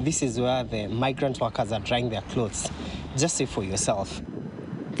 Look, this is where the migrant workers are drying their clothes. Just see for yourself.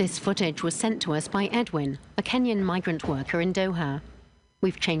 This footage was sent to us by Edwin, a Kenyan migrant worker in Doha.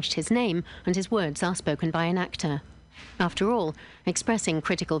 We've changed his name, and his words are spoken by an actor. After all, expressing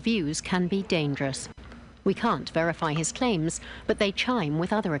critical views can be dangerous. We can't verify his claims, but they chime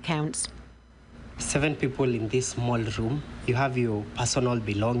with other accounts. 7 people in this small room. You have your personal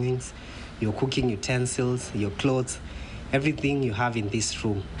belongings, your cooking utensils, your clothes, everything you have in this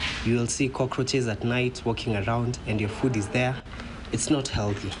room. You will see cockroaches at night walking around and your food is there. It's not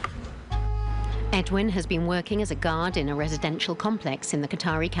healthy. Edwin has been working as a guard in a residential complex in the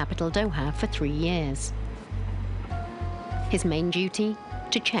Qatari capital Doha for 3 years. His main duty?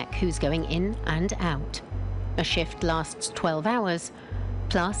 To check who's going in and out. A shift lasts 12 hours,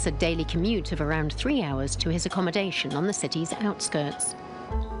 plus a daily commute of around 3 hours to his accommodation on the city's outskirts.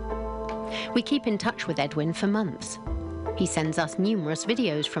 We keep in touch with Edwin for months. He sends us numerous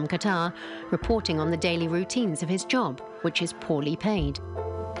videos from Qatar, reporting on the daily routines of his job, which is poorly paid.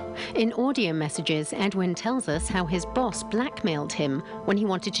 In audio messages, Edwin tells us how his boss blackmailed him when he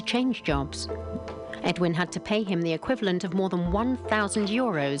wanted to change jobs. Edwin had to pay him the equivalent of more than 1,000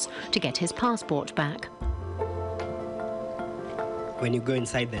 euros to get his passport back. When you go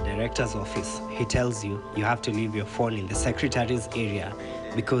inside the director's office, he tells you you have to leave your phone in the secretary's area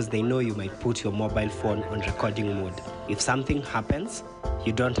because they know you might put your mobile phone on recording mode. If something happens,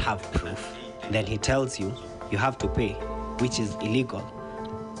 you don't have proof. Then he tells you you have to pay, which is illegal.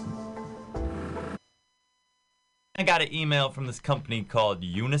 I got an email from this company called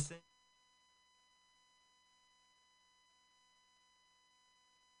Unison.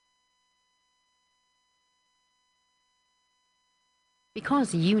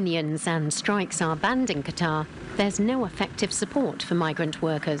 Because unions and strikes are banned in Qatar, there's no effective support for migrant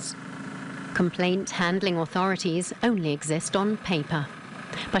workers. Complaint handling authorities only exist on paper.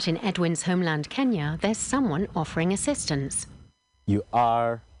 But in Edwin's homeland, Kenya, there's someone offering assistance. You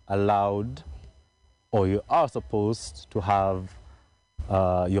are allowed, or you are supposed to have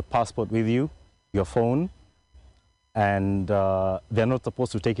your passport with you, your phone, and they're not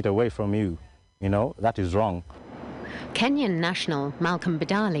supposed to take it away from you. You know, that is wrong. Kenyan national Malcolm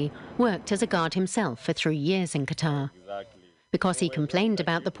Bidali worked as a guard himself for 3 years in Qatar. Because he complained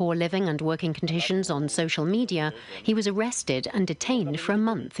about the poor living and working conditions on social media, he was arrested and detained for a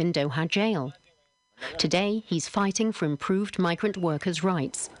month in Doha jail. Today, he's fighting for improved migrant workers'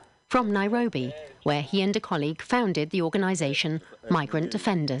 rights. From Nairobi, where he and a colleague founded the organization Migrant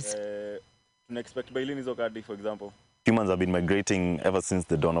Defenders. Humans have been migrating ever since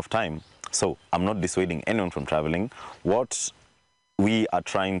the dawn of time. So I'm not dissuading anyone from traveling. What we are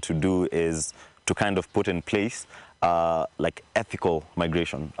trying to do is to kind of put in place like ethical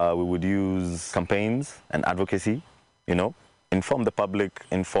migration. We would use campaigns and advocacy, you know, inform the public,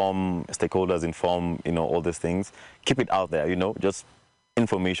 inform stakeholders, inform, you know, all these things. Keep it out there, you know, just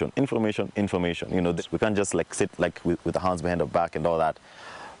information. You know, we can't just like sit like with the hands behind our back and all that.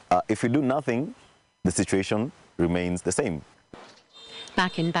 If we do nothing, the situation remains the same.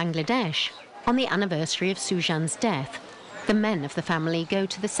 Back in Bangladesh, on the anniversary of Sujan's death, the men of the family go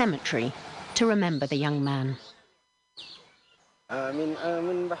to the cemetery to remember the young man.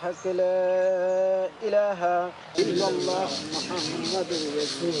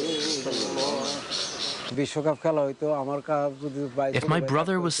 If my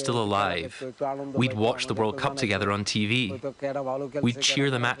brother was still alive, we'd watch the World Cup together on TV. We'd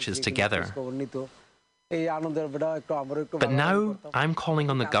cheer the matches together. But now I'm calling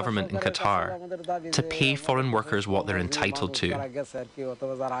on the government in Qatar to pay foreign workers what they're entitled to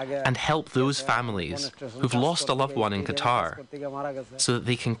and help those families who've lost a loved one in Qatar so that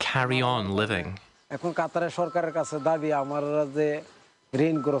they can carry on living.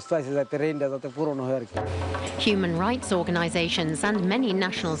 Human rights organizations and many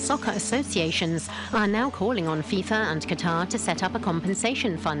national soccer associations are now calling on FIFA and Qatar to set up a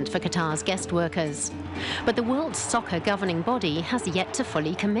compensation fund for Qatar's guest workers. But the world soccer governing body has yet to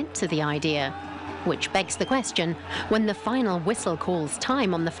fully commit to the idea. Which begs the question, when the final whistle calls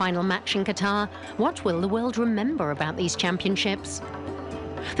time on the final match in Qatar, what will the world remember about these championships?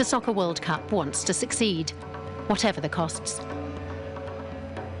 The Soccer World Cup wants to succeed, whatever the costs.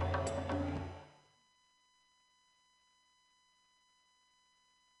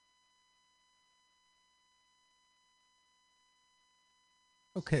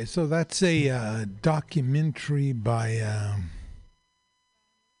 Okay, so that's a documentary by a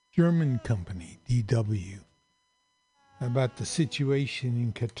German company, DW, about the situation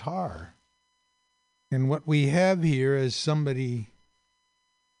in Qatar. And what we have here, as somebody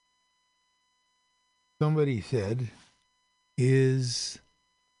said, is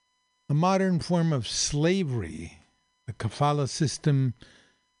a modern form of slavery. The kafala system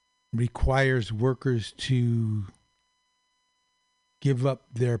requires workers to give up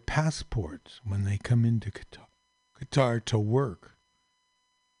their passports when they come into Qatar to work.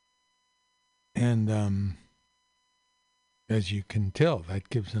 And as you can tell, that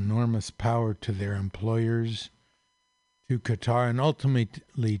gives enormous power to their employers, to Qatar, and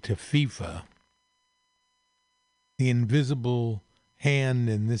ultimately to FIFA. The invisible hand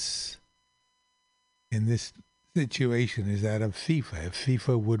in this situation is that of FIFA. If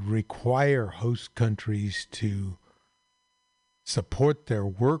FIFA would require host countries to support their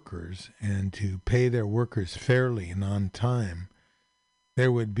workers and to pay their workers fairly and on time,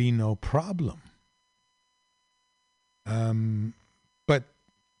 there would be no problem. But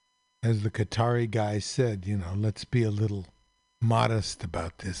as the Qatari guy said, let's be a little modest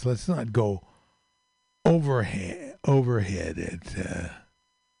about this. Let's not go overhead at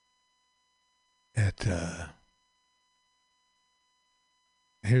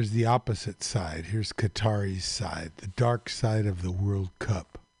here's the opposite side. Here's Qatari's side, the dark side of the World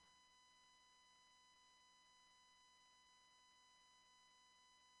Cup.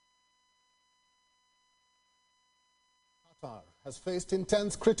 Qatar has faced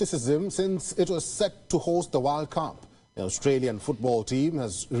intense criticism since it was set to host the World Cup. The Australian football team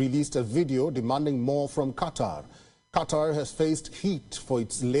has released a video demanding more from Qatar. Qatar has faced heat for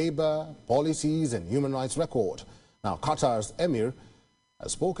its labour, policies and human rights record. Now, Qatar's emir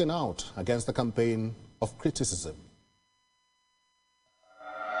has spoken out against the campaign of criticism.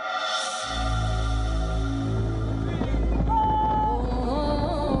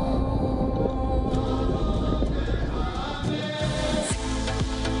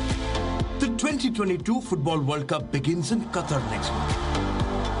 The 2022 Football World Cup begins in Qatar next month.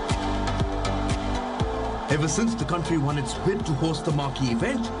 Ever since the country won its bid to host the marquee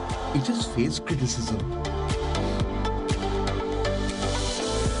event, it has faced criticism.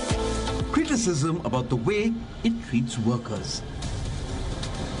 Criticism about the way it treats workers.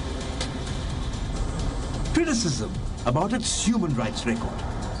 Criticism about its human rights record.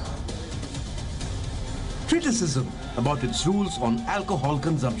 Criticism about its rules on alcohol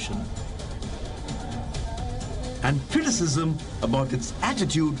consumption. And criticism about its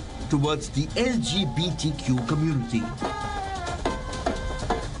attitude towards the LGBTQ community.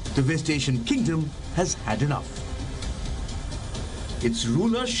 The West Asian Kingdom has had enough. Its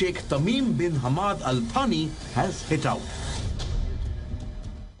ruler, Sheikh Tamim bin Hamad Al Thani, has hit out.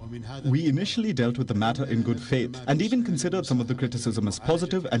 We initially dealt with the matter in good faith and even considered some of the criticism as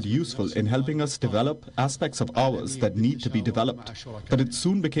positive and useful in helping us develop aspects of ours that need to be developed. But it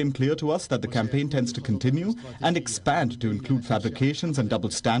soon became clear to us that the campaign tends to continue and expand to include fabrications and double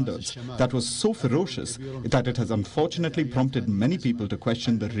standards that was so ferocious that it has unfortunately prompted many people to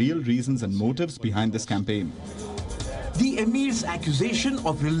question the real reasons and motives behind this campaign. The Emir's accusation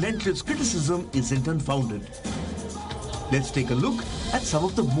of relentless criticism isn't unfounded. Let's take a look at some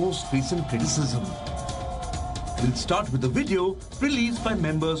of the most recent criticism. We'll start with a video released by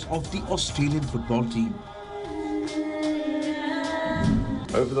members of the Australian football team.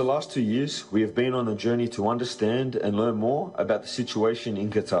 Over the last 2 years, we have been on a journey to understand and learn more about the situation in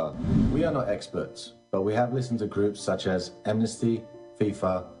Qatar. We are not experts, but we have listened to groups such as Amnesty,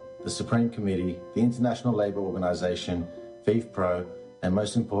 FIFA, the Supreme Committee, the International Labour Organisation, FIFPro, and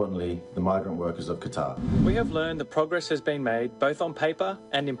most importantly, the migrant workers of Qatar. We have learned that progress has been made both on paper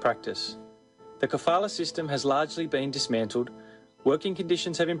and in practice. The kafala system has largely been dismantled, working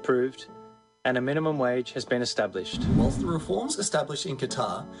conditions have improved, and a minimum wage has been established. Whilst the reforms established in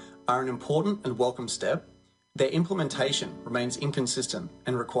Qatar are an important and welcome step, their implementation remains inconsistent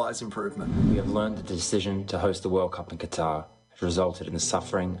and requires improvement. We have learned that the decision to host the World Cup in Qatar resulted in the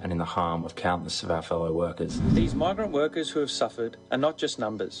suffering and in the harm of countless of our fellow workers. These migrant workers who have suffered are not just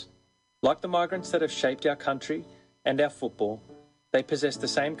numbers. Like the migrants that have shaped our country and our football, they possess the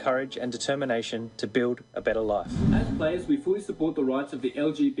same courage and determination to build a better life. As players, we fully support the rights of the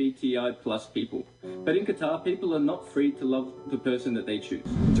LGBTI+ people. But in Qatar, people are not free to love the person that they choose.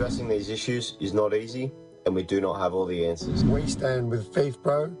 Addressing these issues is not easy, and we do not have all the answers. We stand with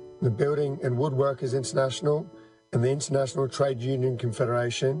FIFPro, the Building and Woodworkers International, and the International Trade Union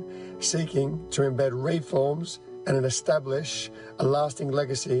Confederation, seeking to embed reforms and establish a lasting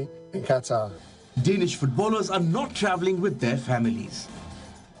legacy in Qatar. Danish footballers are not travelling with their families.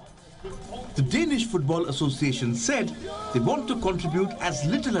 The Danish Football Association said they want to contribute as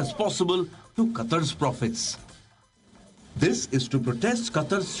little as possible to Qatar's profits. This is to protest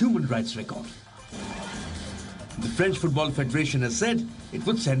Qatar's human rights record. The French Football Federation has said it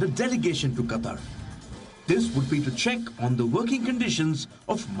would send a delegation to Qatar. This would be to check on the working conditions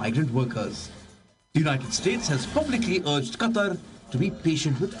of migrant workers. The United States has publicly urged Qatar to be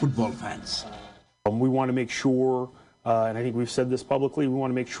patient with football fans. We want to make sure, and I think we've said this publicly, we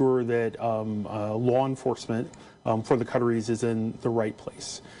want to make sure that law enforcement for the Qataris is in the right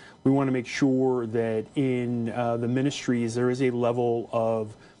place. We want to make sure that in the ministries there is a level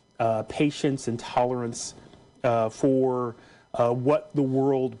of patience and tolerance for what the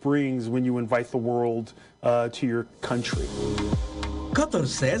world brings when you invite the world to your country. Qatar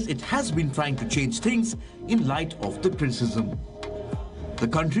says it has been trying to change things in light of the criticism. The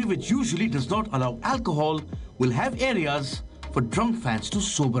country, which usually does not allow alcohol, will have areas for drunk fans to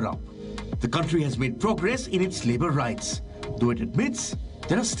sober up. The country has made progress in its labor rights, though it admits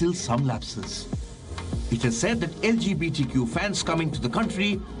there are still some lapses. It has said that LGBTQ fans coming to the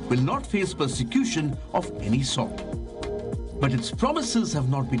country will not face persecution of any sort. But its promises have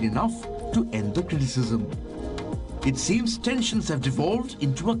not been enough to end the criticism. It seems tensions have devolved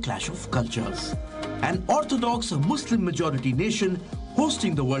into a clash of cultures. An orthodox Muslim-majority nation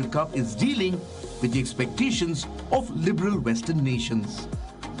hosting the World Cup is dealing with the expectations of liberal Western nations.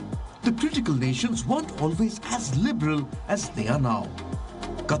 The critical nations weren't always as liberal as they are now.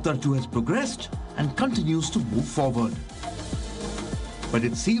 Qatar too has progressed and continues to move forward. But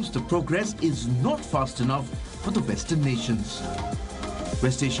it seems the progress is not fast enough for the Western nations.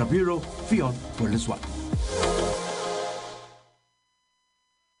 West Asia Bureau, FION, World is One.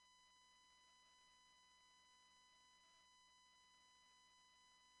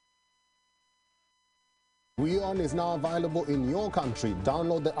 WION is now available in your country.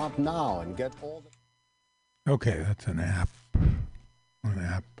 Download the app now and get all the... Okay, that's an app. An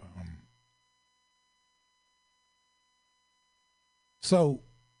app. So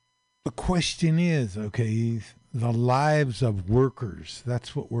the question is, okay, the lives of workers.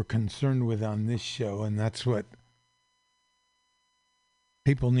 That's what we're concerned with on this show, and that's what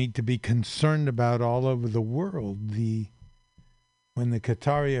people need to be concerned about all over the world. When the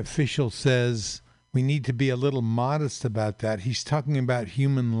Qatari official says we need to be a little modest about that, he's talking about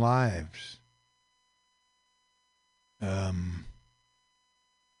human lives.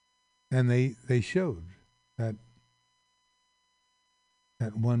 And they showed that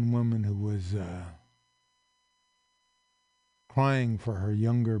one woman who was crying for her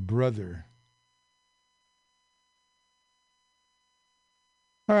younger brother.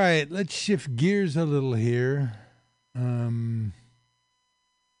 All right, let's shift gears a little here. And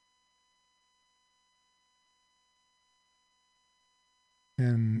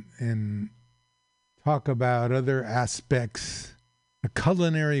talk about other aspects. The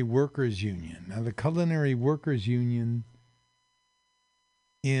Culinary Workers Union. Now, the Culinary Workers Union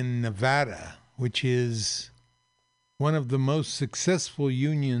in Nevada, which is one of the most successful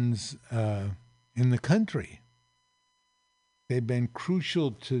unions in the country. They've been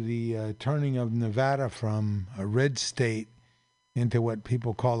crucial to the turning of Nevada from a red state into what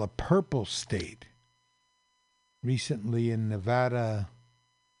people call a purple state. Recently in Nevada,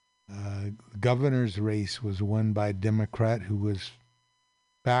 governor's race was won by a Democrat who was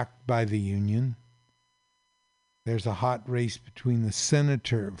backed by the union. There's a hot race between the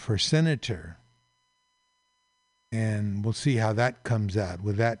senator, and we'll see how that comes out.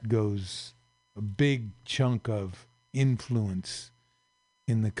 With that goes a big chunk of influence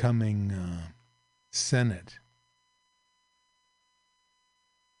in the coming Senate.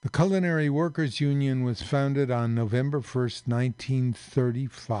 The Culinary Workers Union was founded on November 1st,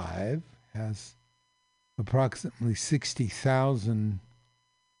 1935, has approximately 60,000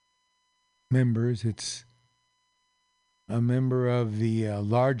 members. It's a member of the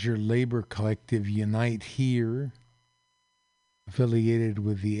larger labor collective Unite Here, affiliated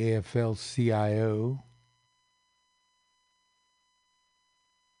with the AFL-CIO.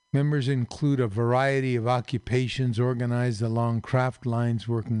 Members include a variety of occupations organized along craft lines,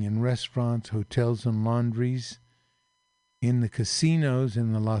 working in restaurants, hotels, and laundries, in the casinos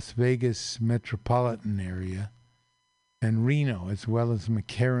in the Las Vegas metropolitan area, and Reno, as well as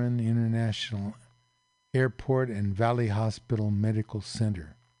McCarran International Airport and Valley Hospital Medical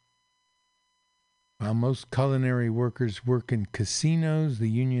Center. While most culinary workers work in casinos, the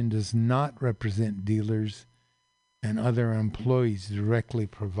union does not represent dealers and other employees directly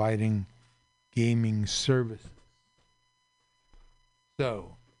providing gaming services.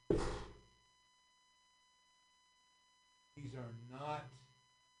 So, these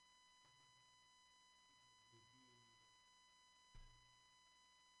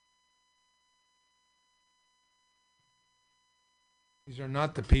are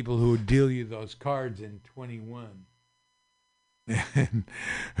not the people who deal you those cards in 21 and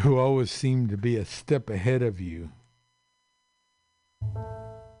who always seem to be a step ahead of you.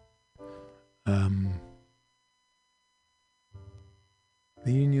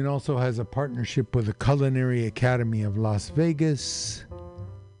 The union also has a partnership with the Culinary Academy of Las Vegas,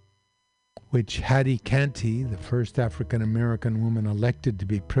 which Hattie Canty, the first African-American woman elected to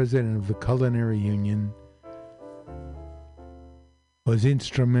be president of the Culinary Union, was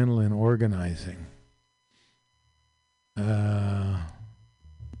instrumental in organizing.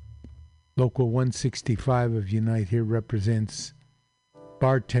 Local 165 of Unite Here represents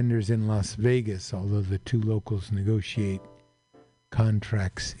bartenders in Las Vegas, although the two locals negotiate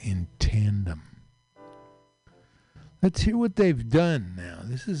contracts in tandem. Let's hear what they've done now.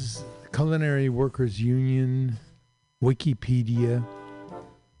 This is the Culinary Workers Union, Wikipedia.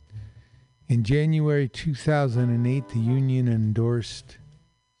 In January 2008, the union endorsed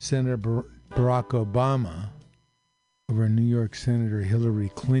Senator Barack Obama over New York Senator Hillary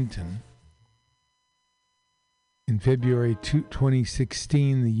Clinton. In February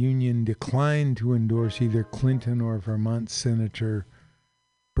 2016, the union declined to endorse either Clinton or Vermont Senator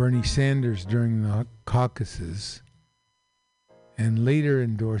Bernie Sanders during the caucuses, and later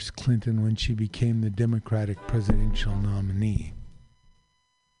endorsed Clinton when she became the Democratic presidential nominee.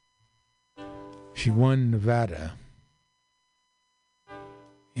 She won Nevada.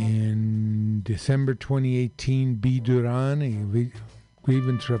 In December 2018, B. Duran, a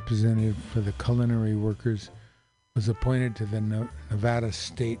grievance representative for the culinary workers, was appointed to the Nevada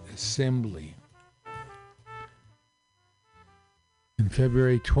State Assembly. In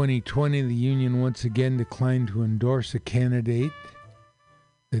February 2020, the union once again declined to endorse a candidate.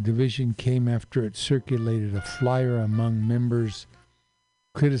 The division came after it circulated a flyer among members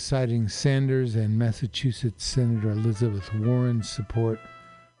criticizing Sanders and Massachusetts Senator Elizabeth Warren's support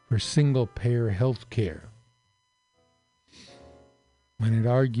for single-payer health care, when it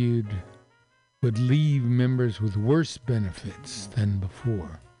argued would leave members with worse benefits than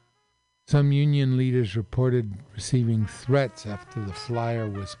before. Some union leaders reported receiving threats after the flyer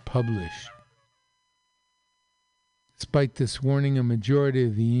was published. Despite this warning, a majority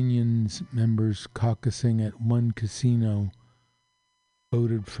of the union's members caucusing at one casino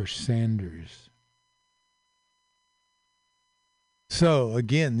voted for Sanders. So,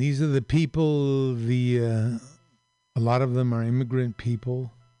 again, these are the people, a lot of them are immigrant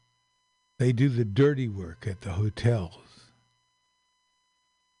people. They do the dirty work at the hotels.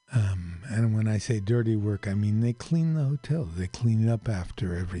 And when I say dirty work, I mean they clean the hotels. They clean it up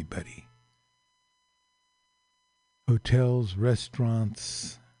after everybody. Hotels,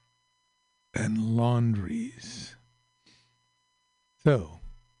 restaurants, and laundries. So,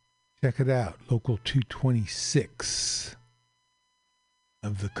 check it out. Local 226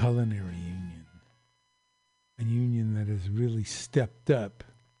 of the Culinary Union. A union that has really stepped up.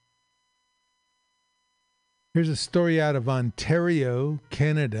 Here's a story out of Ontario,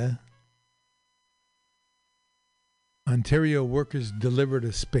 Canada. Ontario workers delivered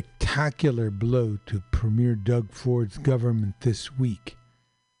a spectacular blow to Premier Doug Ford's government this week.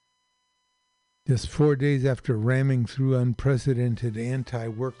 Just 4 days after ramming through unprecedented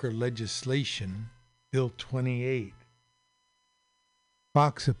anti-worker legislation, Bill 28,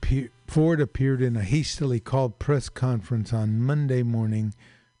 Ford appeared in a hastily called press conference on Monday morning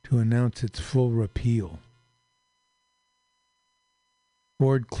to announce its full repeal.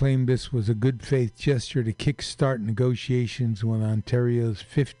 Ford claimed this was a good faith gesture to kickstart negotiations with Ontario's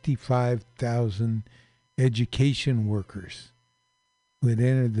 55,000 education workers who had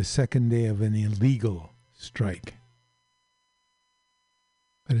entered the second day of an illegal strike.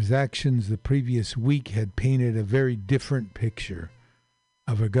 But his actions the previous week had painted a very different picture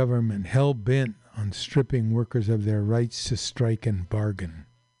of a government hell-bent on stripping workers of their rights to strike and bargain.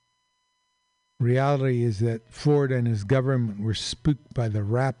 Reality is that Ford and his government were spooked by the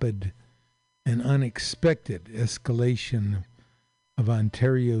rapid and unexpected escalation of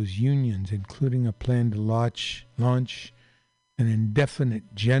Ontario's unions, including a plan to launch an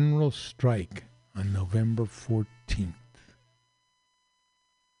indefinite general strike on November 14th.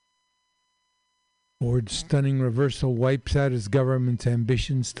 Ford's stunning reversal wipes out his government's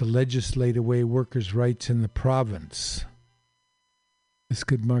ambitions to legislate away workers' rights in the province. This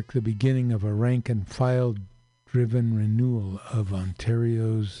could mark the beginning of a rank-and-file-driven renewal of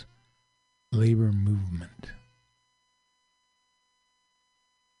Ontario's labor movement.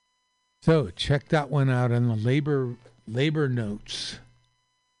 So check that one out on the Labor Notes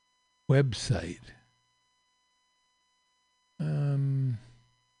website.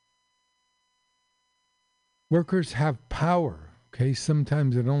 Workers have power. Okay,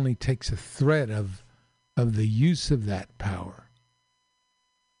 sometimes it only takes a threat of the use of that power.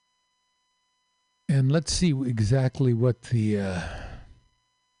 And let's see exactly what the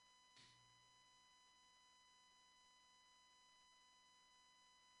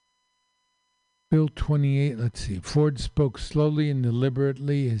Bill 28, let's see. Ford spoke slowly and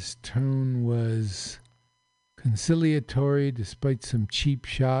deliberately. His tone was conciliatory despite some cheap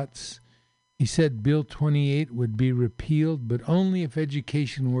shots. He said Bill 28 would be repealed, but only if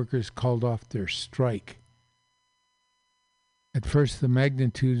education workers called off their strike. At first, the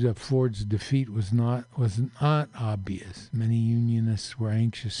magnitude of Ford's defeat was not obvious. Many unionists were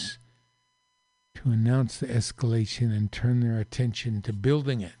anxious to announce the escalation and turn their attention to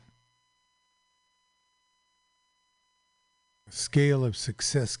building it. The scale of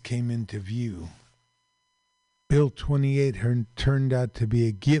success came into view. Bill 28 turned out to be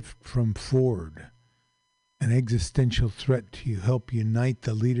a gift from Ford, an existential threat to help unite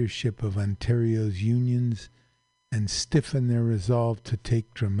the leadership of Ontario's unions and stiffen their resolve to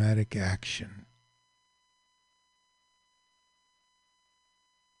take dramatic action.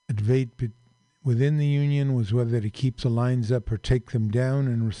 The debate within the union was whether to keep the lines up or take them down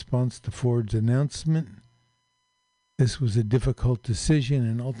in response to Ford's announcement. This was a difficult decision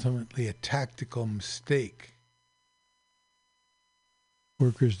and ultimately a tactical mistake.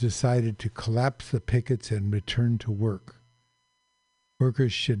 Workers decided to collapse the pickets and return to work.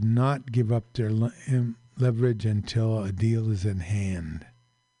 Workers should not give up their leverage until a deal is in hand.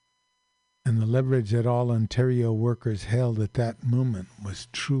 And the leverage that all Ontario workers held at that moment was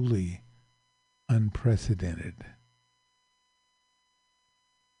truly unprecedented.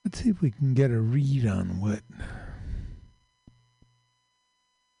 Let's see if we can get a read on what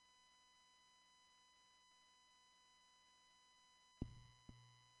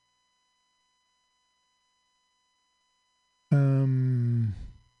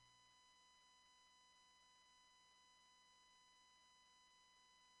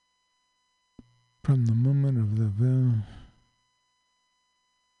from the moment of the bill.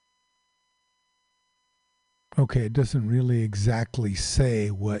 Okay, it doesn't really exactly say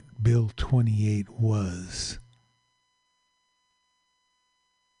what Bill 28 was.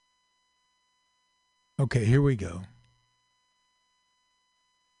 Okay, here we go.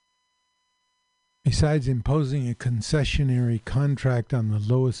 Besides imposing a concessionary contract on the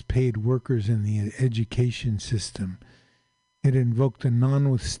lowest paid workers in the education system, it invoked a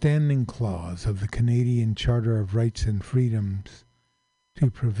notwithstanding clause of the Canadian Charter of Rights and Freedoms to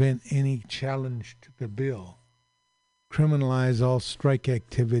prevent any challenge to the bill, criminalize all strike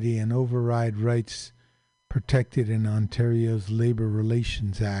activity, and override rights protected in Ontario's Labour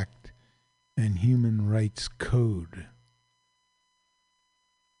Relations Act and Human Rights Code.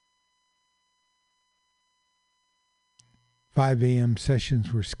 "5 a.m.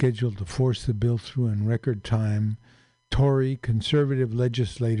 sessions were scheduled to force the bill through in record time. Tory conservative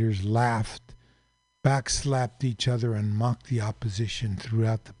legislators laughed, backslapped each other, and mocked the opposition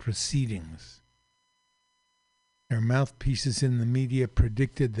throughout the proceedings. Their mouthpieces in the media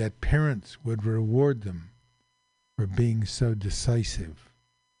predicted that parents would reward them for being so decisive.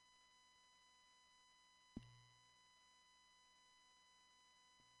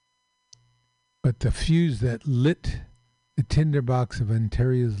 But the fuse that lit the tinderbox of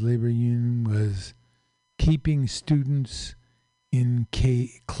Ontario's Labour Union was keeping students in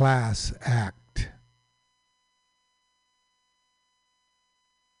Class Act.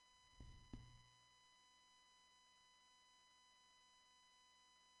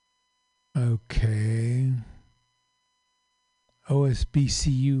 Okay.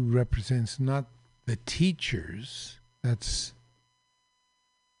 OSBCU represents not the teachers, that's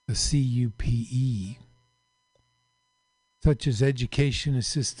the CUPE, such as education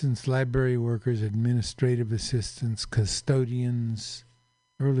assistants, library workers, administrative assistants, custodians,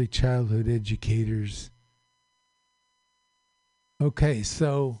 early childhood educators. Okay,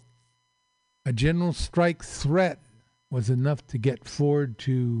 so a general strike threat was enough to get Ford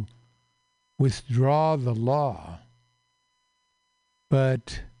to withdraw the law.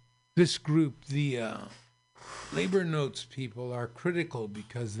 But this group, the Labor Notes people, are critical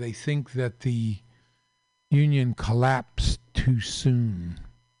because they think that the union collapsed too soon.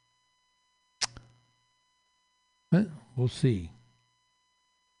 But we'll see.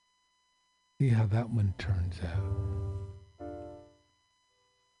 See how that one turns out.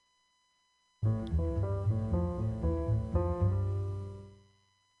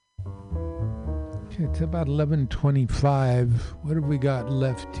 Okay, it's about 11:25. What have we got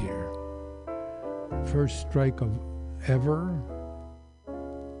left here? First strike of ever.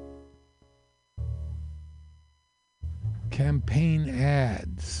 Campaign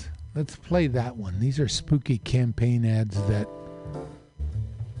ads. Let's play that one. These are spooky campaign ads that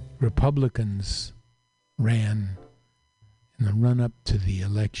Republicans ran in the run-up to the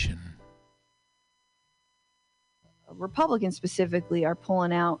election. Republicans specifically are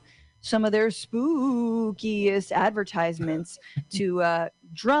pulling out some of their spookiest advertisements to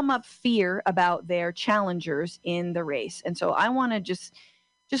drum up fear about their challengers in the race. And so I want to just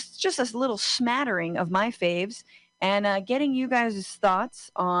a little smattering of my faves and getting you guys'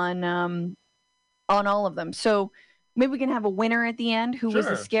 thoughts on all of them. So maybe we can have a winner at the end. Who was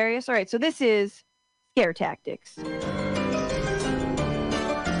the scariest? All right, so this is Scare Tactics.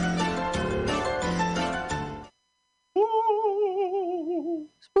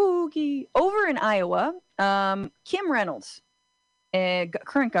 Spooky. Over in Iowa, Kim Reynolds,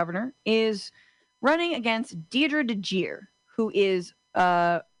 current governor, is running against Deidre DeGear, who is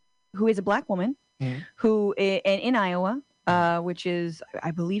a black woman who in Iowa, which is,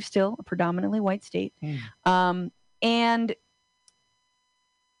 I believe, still a predominantly white state. And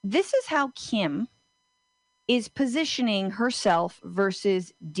this is how Kim is positioning herself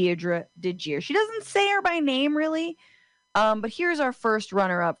versus Deidre DeGear. She doesn't say her by name, really. But here's our first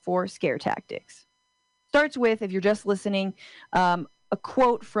runner-up for Scare Tactics. Starts with, if you're just listening, a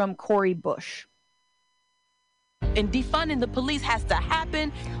quote from Cori Bush. And defunding the police has to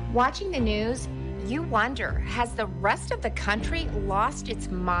happen. Watching the news, you wonder, has the rest of the country lost its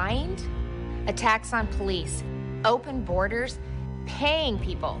mind? Attacks on police, open borders, paying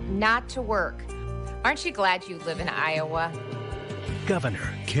people not to work. Aren't you glad you live in Iowa?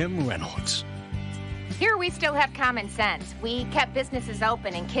 Governor Kim Reynolds. Here we still have common sense. We kept businesses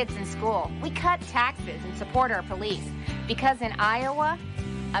open and kids in school. We cut taxes and support our police. Because in Iowa,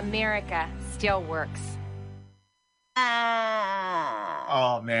 America still works.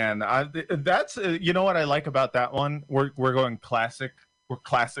 Oh man, that's you know what I like about that one? We're going classic. We're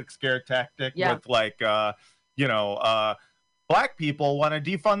classic Scare Tactic with like black people want to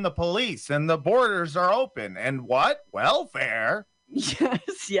defund the police and the borders are open and what? Welfare.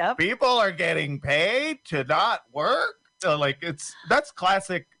 Yes, yep. People are getting paid to not work. So that's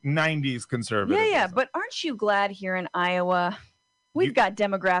classic 90s conservative. Yeah, but aren't you glad here in Iowa we've got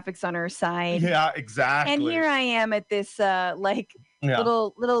demographics on our side? Yeah, exactly. And here I am at this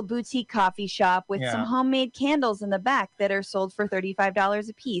little boutique coffee shop with some homemade candles in the back that are sold for $35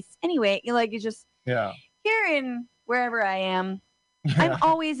 a piece. Anyway, here in wherever I am, I'm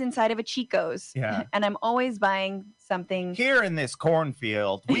always inside of a Chico's. Yeah. And I'm always buying something. Here in this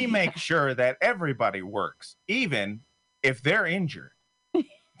cornfield, we make sure that everybody works, even if they're injured.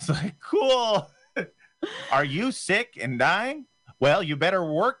 It's like, cool. Are you sick and dying? Well, you better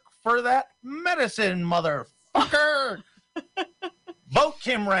work for that medicine, motherfucker. Vote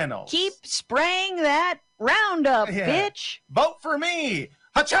Kim Reynolds. Keep spraying that Roundup, bitch. Vote for me.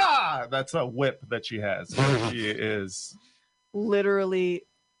 Ha-cha! That's a whip that she has. She is literally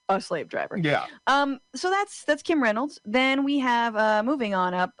a slave driver. Yeah. So that's Kim Reynolds. Then we have moving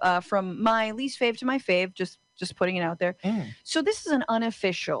on up from my least fave to my fave, just putting it out there. So this is an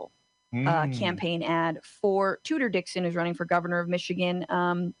unofficial campaign ad for Tudor Dixon, who's running for governor of Michigan.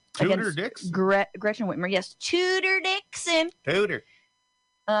 Tudor Dixon? Gretchen Whitmer. Yes, Tudor Dixon. Tudor.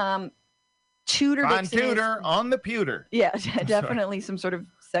 Tudor on Dixon. Tudor, on the pewter. Yeah, definitely some sort of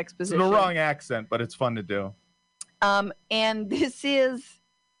sex position. It's the wrong accent, but it's fun to do. And this is,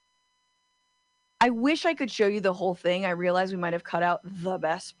 I wish I could show you the whole thing. I realize we might have cut out the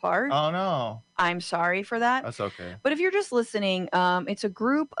best part. Oh, no. I'm sorry for that. That's okay. But if you're just listening, it's a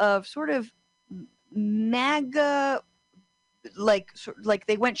group of sort of MAGA, like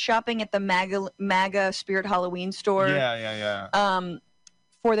they went shopping at the MAGA Spirit Halloween store. Yeah.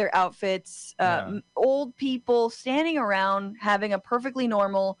 For their outfits, old people standing around having a perfectly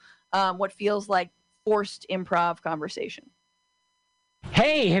normal, what feels like forced improv conversation.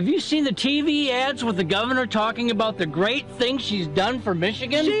 Hey, have you seen the TV ads with the governor talking about the great things she's done for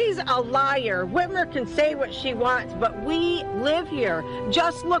Michigan? She's a liar. Whitmer can say what she wants, but we live here.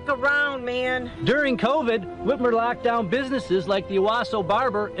 Just look around, man. During COVID, Whitmer locked down businesses like the Owasso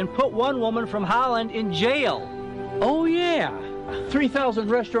Barber and put one woman from Holland in jail. Oh, yeah. 3,000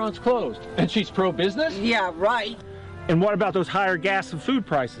 restaurants closed. And she's pro-business? Yeah, right. And what about those higher gas and food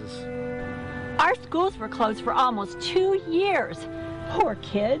prices? Our schools were closed for almost 2 years. Poor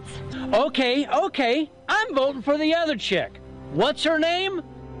kids. Okay. I'm voting for the other chick. What's her name?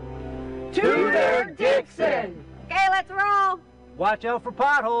 Tudor Dixon. Okay, let's roll. Watch out for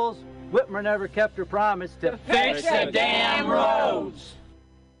potholes. Whitmer never kept her promise to fix the damn roads.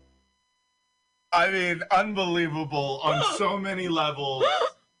 I mean, unbelievable on so many levels.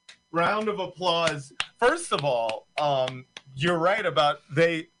 Round of applause. First of all, you're right about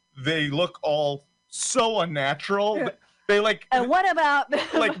they look all so unnatural. They like. And what about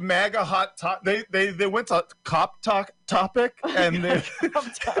like MAGA hot top? They went to cop topic and they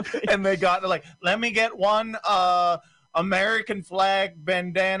and they got like, let me get one American flag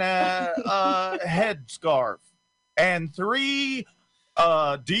bandana headscarf and 3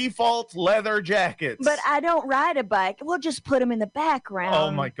 default leather jackets. But I don't ride a bike. We'll just put them in the background.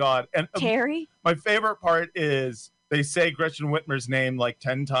 Oh my God. And Terry? My favorite part is they say Gretchen Whitmer's name like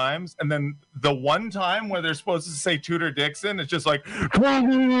 10 times. And then the one time where they're supposed to say Tudor Dixon, it's just like,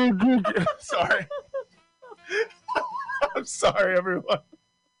 sorry. I'm sorry, everyone.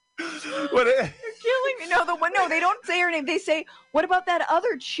 You're killing me. No, they don't say her name. They say, what about that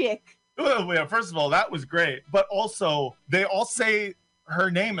other chick? Well, yeah, first of all, that was great. But also, they all say her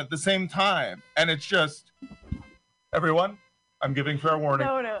name at the same time. And it's just, everyone, I'm giving fair warning.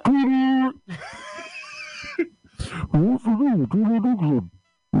 No.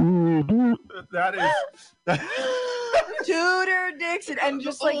 That is... Tudor Dixon. And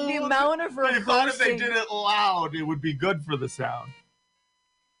just like the amount of reversing. I thought if they did it loud, it would be good for the sound.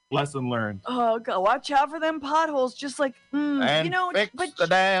 Lesson learned. Oh, God, watch out for them potholes. Just like, and you know, fix but the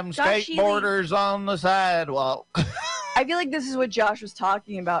damn Josh skateboarders on the sidewalk. I feel like this is what Josh was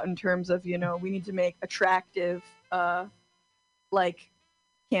talking about in terms of, you know, we need to make attractive, like,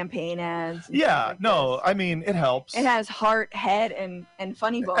 campaign ads. Yeah, no, I mean, it helps. It has heart, head, and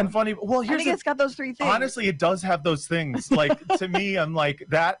funny bone. And funny. Well, here's I think it's got those 3 things. Honestly, it does have those things. Like, to me, I'm like,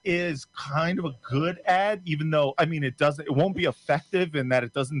 that is kind of a good ad, even though, I mean, it won't be effective in that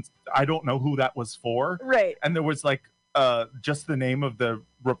it doesn't, I don't know who that was for. Right. And there was like, just the name of the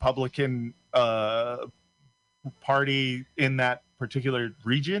Republican party in that particular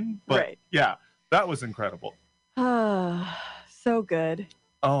region. But right. Yeah, that was incredible. So good.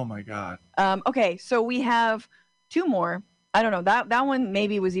 Oh my God. Okay, so we have 2 more. I don't know. That one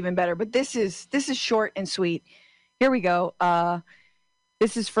maybe was even better, but this is short and sweet. Here we go.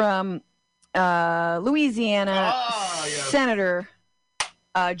 This is from Louisiana Senator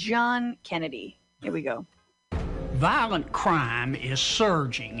John Kennedy. Here we go. Violent crime is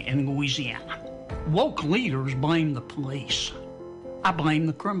surging in Louisiana. Woke leaders blame the police. I blame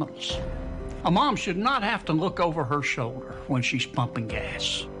the criminals. A mom should not have to look over her shoulder when she's pumping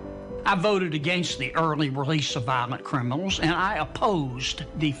gas. I voted against the early release of violent criminals, and I opposed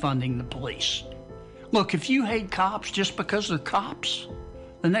defunding the police. Look, if you hate cops just because they're cops,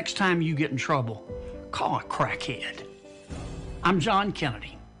 the next time you get in trouble, call a crackhead. I'm John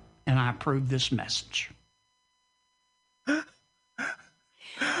Kennedy, and I approve this message.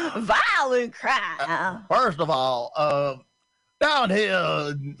 Violent crime. First of all, down here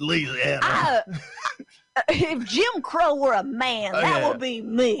in Louisiana. If Jim Crow were a man, that would be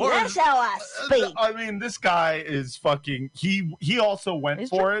me. That's how I speak. I mean, this guy is fucking. He also went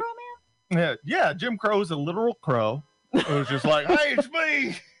for it. Crow, man? Yeah. Jim Crow's a literal crow. It was just like, hey, it's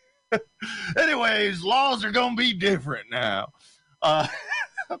me. Anyways, laws are gonna be different now.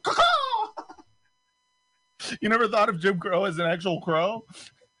 You never thought of Jim Crow as an actual crow?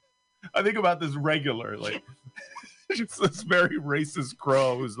 I think about this regularly. It's this very racist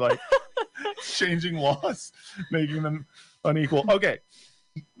crow who's like changing laws, making them unequal. Okay.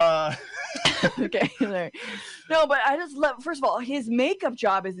 Okay. No, but I just love, first of all, his makeup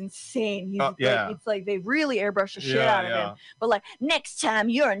job is insane. He's like, it's like they really airbrushed the shit out of him. But like, next time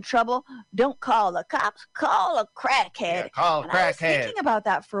you're in trouble, don't call the cops, call a crackhead. Yeah, call a crackhead. I was thinking about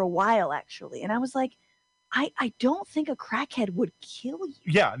that for a while, actually. And I was like, I don't think a crackhead would kill you.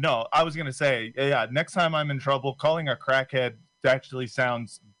 Yeah, no, I was going to say, next time I'm in trouble, calling a crackhead actually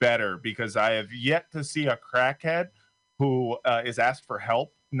sounds better because I have yet to see a crackhead who is asked for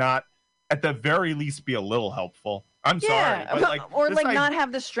help, not at the very least be a little helpful. I'm sorry. But like, or like not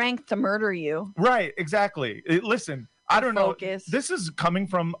have the strength to murder you. Right, exactly. Listen, I don't know. This is coming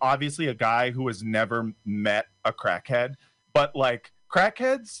from obviously a guy who has never met a crackhead, but like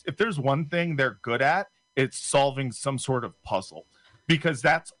crackheads, if there's one thing they're good at, it's solving some sort of puzzle because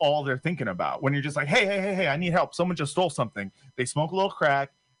that's all they're thinking about. When you're just like, hey, I need help. Someone just stole something. They smoke a little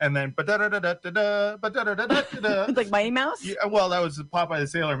crack and then It's like Mighty Mouse? Yeah, well, that was Popeye the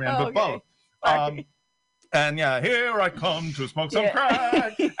Sailor Man, but both. And yeah, here I come to smoke some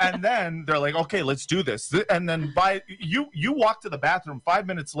crack. And then they're like, okay, let's do this. And then you walk to the bathroom. 5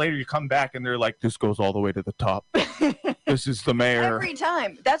 minutes later, you come back and they're like, this goes all the way to the top. This is the mayor. Every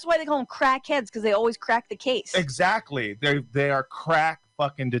time. That's why they call them crackheads, because they always crack the case. Exactly. They are crack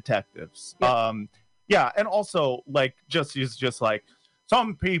fucking detectives. Yep. Yeah, and also like just like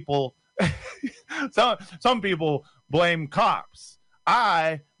some people some people blame cops.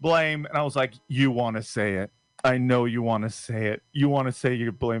 I blame, and I was like, you want to say it. I know you want to say it. You want to say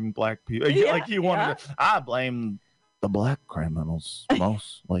you're blaming black people. I blame the black criminals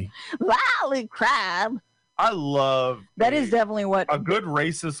mostly. Violent crime. I love that is definitely what a good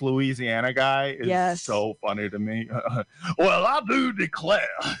racist Louisiana guy is so funny to me. Well, I do declare.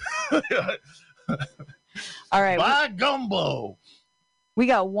 All right. By gumbo. We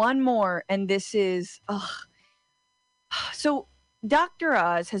got one more, and this is so Dr.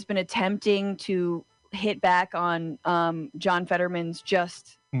 Oz has been attempting to hit back on John Fetterman's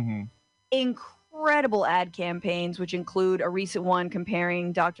just incredible ad campaigns, which include a recent one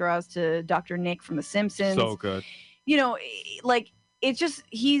comparing Dr. Oz to Dr. Nick from The Simpsons. So good. You know, like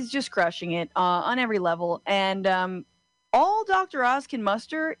he's just crushing it on every level. And all Dr. Oz can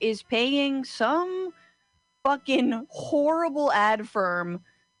muster is paying some fucking horrible ad firm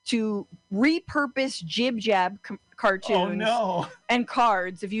to repurpose Jib Jab cartoons and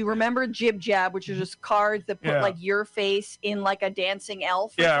cards. If you remember Jib Jab, which are just cards that put like your face in like a dancing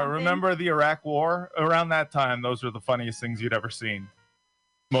elf. Or something. Remember the Iraq War? Around that time, those were the funniest things you'd ever seen.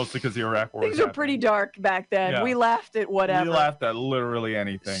 Mostly because the Iraq War. Things were pretty dark back then. Yeah. We laughed at whatever. We laughed at literally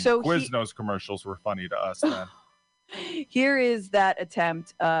anything. So Quiznos commercials were funny to us then. Here is that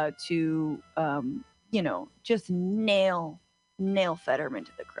attempt to just nail Fetterman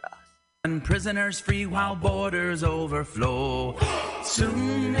to the cross. And prisoners free while borders overflow.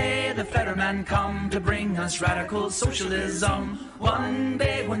 Soon may the Fetterman come to bring us radical socialism. One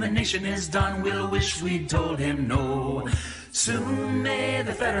day when the nation is done, we'll wish we'd told him no. Soon may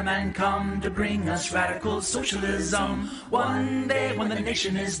the Fetterman come to bring us radical socialism. One day when the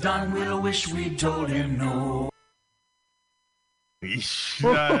nation is done, we'll wish we'd told him no.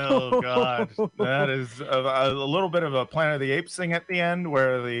 Oh God, that is a little bit of a Planet of the Apes thing at the end,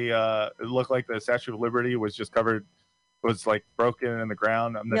 where it looked like the Statue of Liberty was just covered, was like broken in the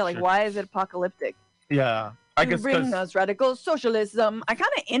ground. I'm not like sure. why is it apocalyptic? Yeah, I guess bring us radical socialism. I kind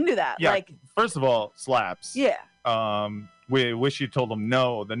of into that. Yeah, like, first of all, slaps. Yeah. We wish you told him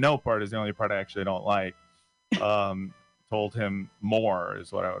no. The no part is the only part I actually don't like. Told him more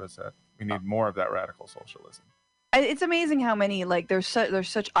is what I would have said. We need more of that radical socialism. It's amazing how many there's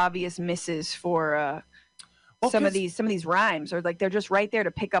such obvious misses for some of these rhymes, or like they're just right there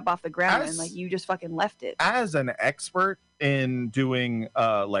to pick up off the ground, and like you just fucking left it. As an expert in doing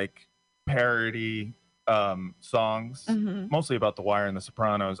like parody songs, mostly about The Wire and The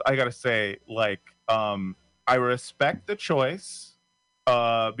Sopranos, I gotta say, like, I respect the choice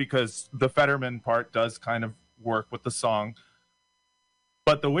because the Fetterman part does kind of work with the song,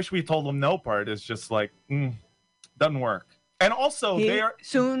 but the wish we told them no part is just like doesn't work. And also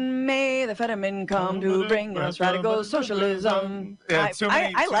soon may the Fetterman come to bring us radical socialism.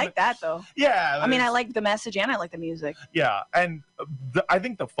 I like that though. Yeah, I mean, I like the message and I like the music. Yeah, and I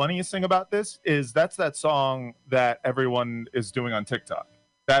think the funniest thing about this is that's that song that everyone is doing on TikTok.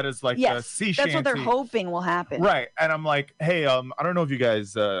 That is like the sea shanty. That's what they're hoping will happen. Right. And I'm like, hey, I don't know if you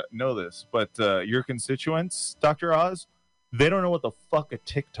guys know this, but your constituents, Dr. Oz, they don't know what the fuck a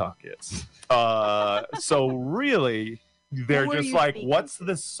TikTok is. So really, they're just like, what's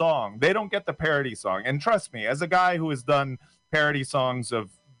this song? They don't get the parody song. And trust me, as a guy who has done parody songs of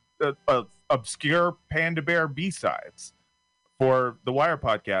obscure Panda Bear B-sides for the Wire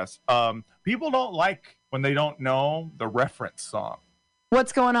podcast, people don't like when they don't know the reference song.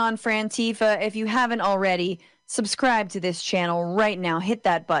 What's going on, Frantifa? If you haven't already, subscribe to this channel right now. Hit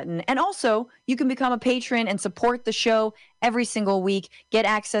that button. And also, you can become a patron and support the show every single week. Get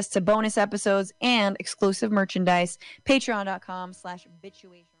access to bonus episodes and exclusive merchandise.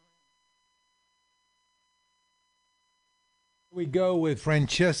 Patreon.com/bitchuation. We go with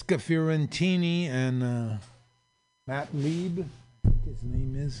Francesca Fiorentini and Matt Lieb, I think his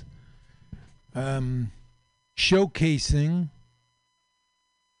name is, showcasing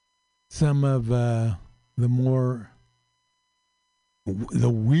some of the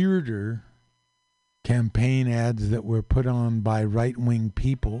weirder campaign ads that were put on by right-wing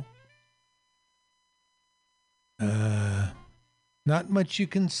people. Not much you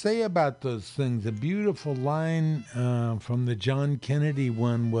can say about those things. A beautiful line from the John Kennedy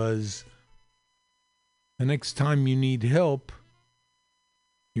one was, the next time you need help,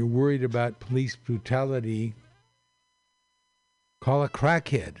 you're worried about police brutality, call a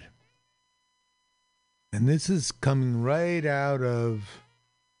crackhead. And this is coming right out of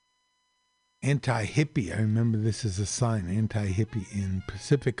anti-hippie. I remember this as a sign, anti-hippie in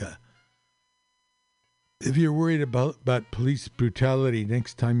Pacifica. If you're worried about police brutality,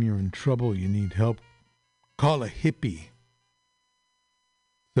 next time you're in trouble, you need help, call a hippie.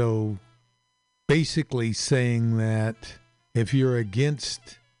 So basically saying that if you're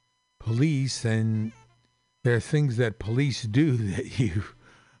against police and there are things that police do that you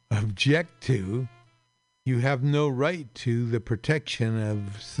object to, you have no right to the protection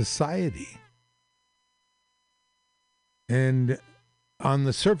of society. And on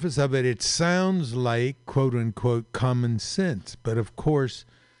the surface of it, it sounds like, quote unquote, common sense. But of course,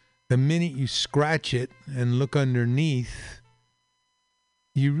 the minute you scratch it and look underneath,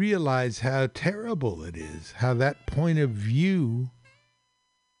 you realize how terrible it is, how that point of view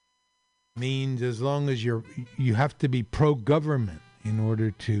means as long as you have to be pro-government in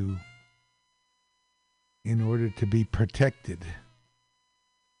order to be protected.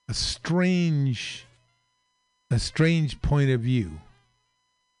 A strange point of view.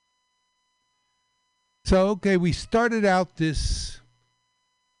 So, okay, we started out this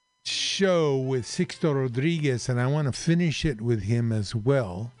show with Sixto Rodriguez, and I want to finish it with him as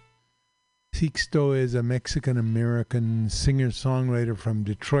well. Sixto is a Mexican-American singer-songwriter from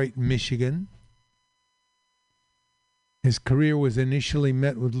Detroit, Michigan. His career was initially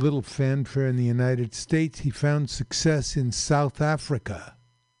met with little fanfare in the United States. He found success in South Africa,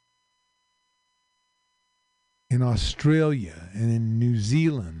 in Australia, and in New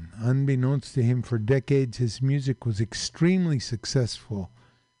Zealand. Unbeknownst to him, for decades, his music was extremely successful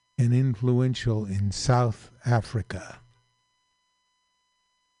and influential in South Africa,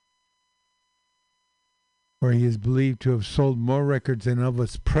 where he is believed to have sold more records than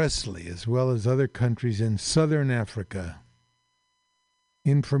Elvis Presley, as well as other countries in southern Africa.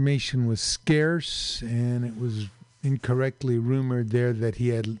 Information was scarce, and it was incorrectly rumored there that he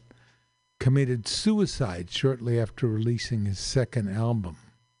had committed suicide shortly after releasing his second album.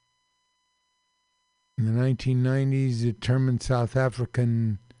 In the 1990s, determined South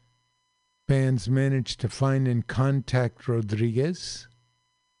African fans managed to find and contact Rodriguez.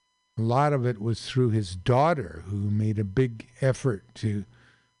 A lot of it was through his daughter, who made a big effort who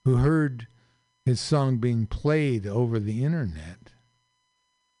heard his song being played over the internet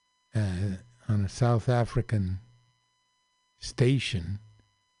on a South African station.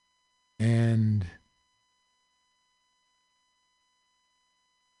 And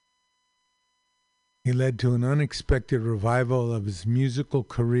he led to an unexpected revival of his musical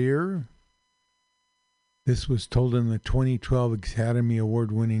career. This was told in the 2012 Academy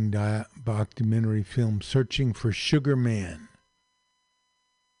Award-winning documentary film Searching for Sugar Man.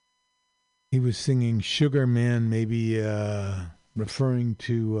 He was singing Sugar Man, maybe referring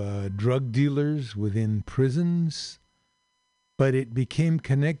to drug dealers within prisons, but it became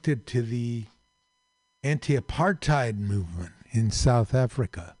connected to the anti-apartheid movement in South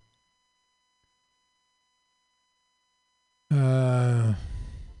Africa.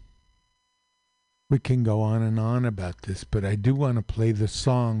 We can go on and on about this, but I do want to play the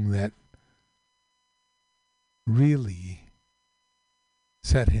song that really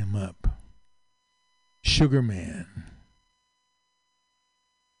set him up. Sugar Man.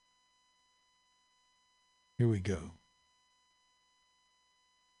 Here we go.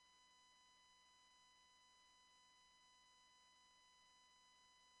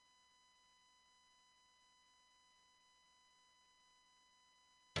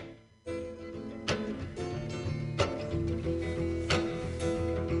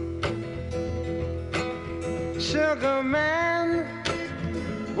 Sugar man,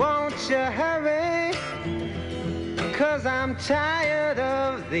 won't you hurry? 'Cause I'm tired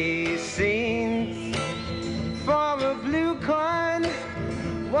of these scenes. For a blue coin,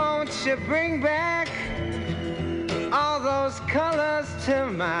 won't you bring back all those colors to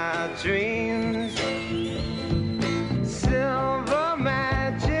my dreams? Silver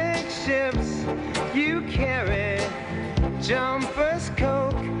magic ships you carry, jumpers,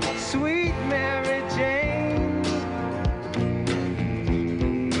 Coke, sweet Mary Jane.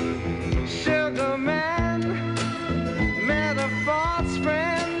 Sugar man, met a false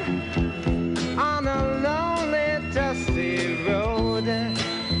friend on a lonely, dusty road.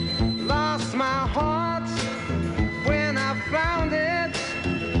 Lost my heart when I found it.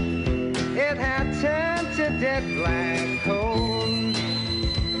 It had turned to dead black coal.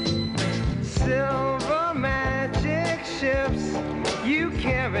 Silver magic ships you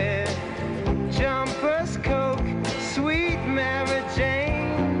carry, jumpers, Coke, sweet Mary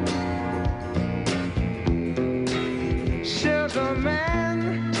Jane. Sugar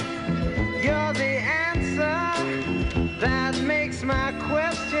man, you're the answer that makes my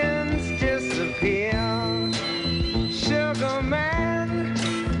questions disappear. Sugar man,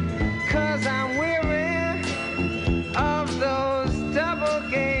 'cause I'm weary of those double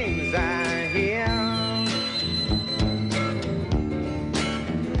games I hear.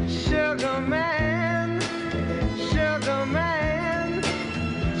 Sugar man, sugar man,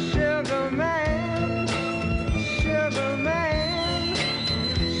 sugar man, sugar man,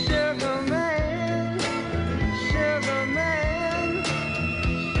 sugar man, sugar man,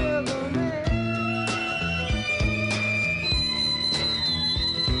 sugar man.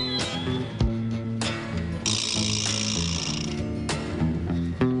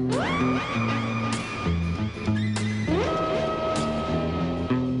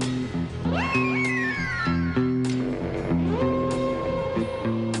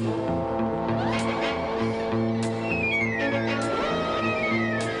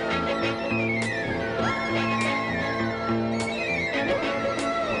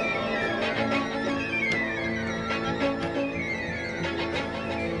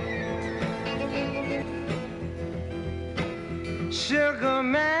 Sugar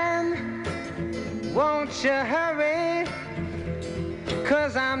man, won't you hurry?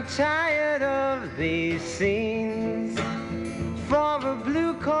 'Cause I'm tired of these scenes. For a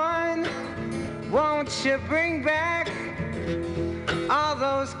blue coin, won't you bring back all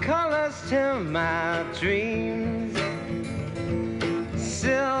those colors to my dreams?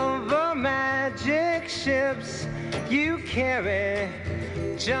 Silver magic ships you carry,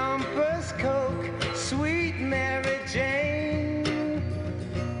 jumpers, Coke, sweet Mary Jane.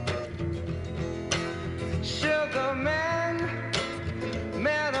 Sugar man,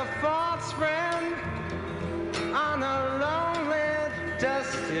 met a false friend on a lonely,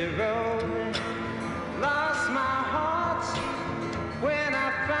 dusty road. Lost my heart when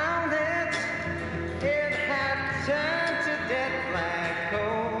I found it. It had turned to dead black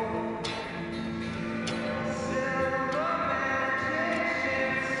coal. Silver magic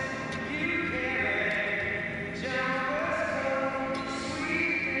ships you carry, jumpers, Coke,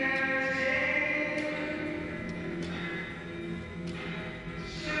 sweet Mary Jane.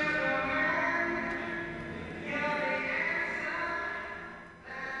 Sugar man, you're the answer that makes my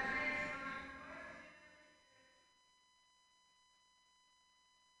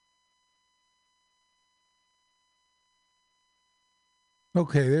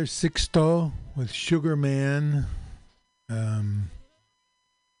Okay, there's Sixto with Sugar Man.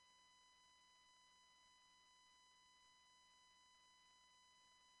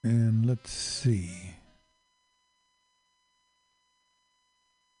 And let's see.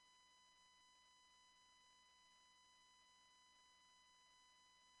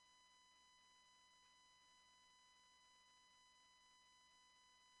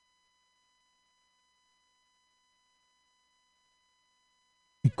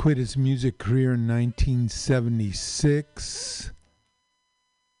 He quit his music career in 1976.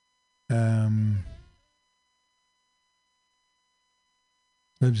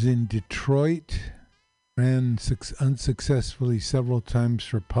 Lives in Detroit. Ran unsuccessfully several times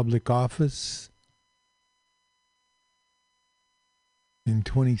for public office. In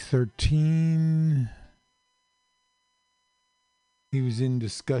 2013, he was in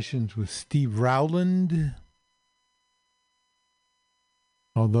discussions with Steve Rowland,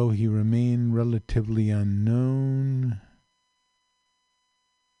 although he remained relatively unknown.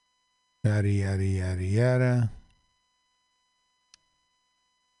 Yada, yada, yada, yada.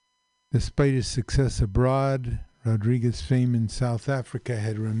 Despite his success abroad, Rodriguez's fame in South Africa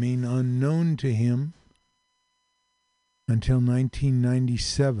had remained unknown to him until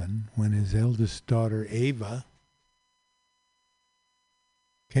 1997, when his eldest daughter, Ava,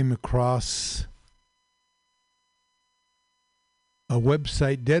 came across a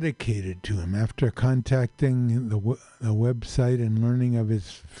website dedicated to him. After contacting the website and learning of his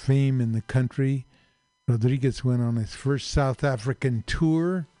fame in the country, Rodriguez went on his first South African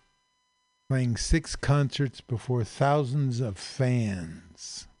tour, playing 6 concerts before thousands of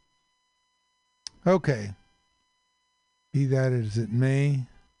fans. Okay. Be that as it may,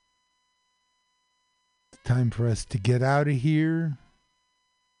 it's time for us to get out of here.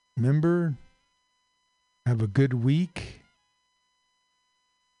 Remember, have a good week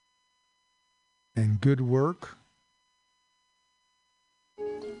and good work.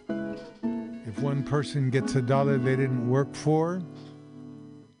 If one person gets $1 they didn't work for,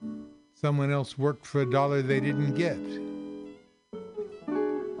 someone else worked for $1 they didn't get.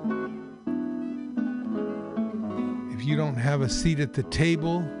 If you don't have a seat at the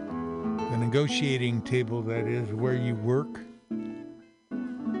table, the negotiating table, that is, where you work,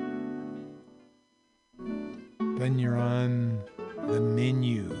 then you're on the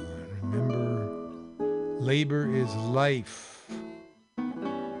menu. Remember, labor is life.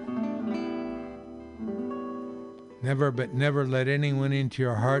 Never but never let anyone into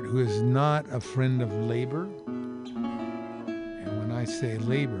your heart who is not a friend of labor. And when I say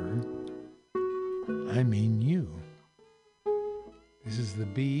labor, I mean you. This is the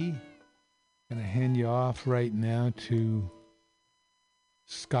B. I'm going to hand you off right now to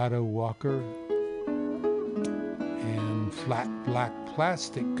Scotto Walker and Flat Black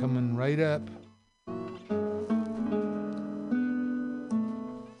Plastic coming right up.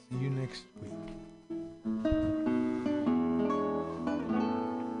 See you next week.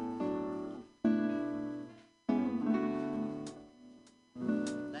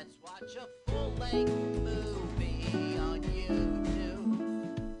 Let's watch a full-length movie on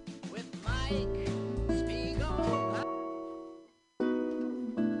YouTube with Mike Spiegel.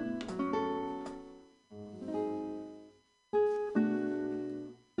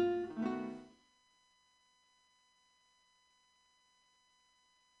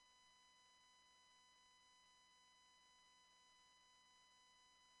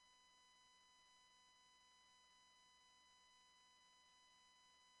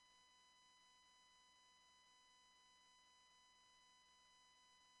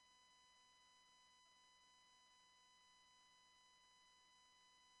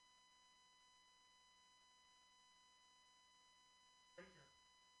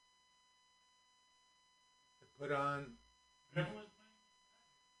 Put on.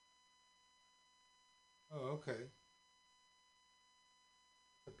 Oh, okay.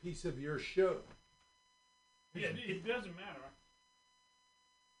 A piece of your show. Yeah, it doesn't matter.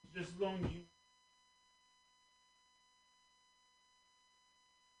 Just as long as you.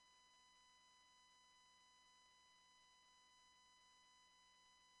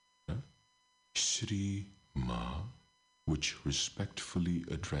 Shri Ma, which respectfully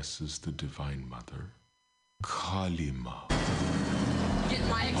addresses the Divine Mother. Kali Ma. Get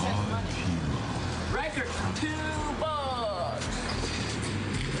my excess money. Record for $2.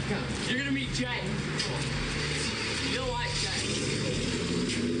 You're gonna meet Jay. You'll like Jay.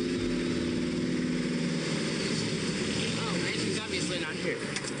 Oh, man, he's obviously not here.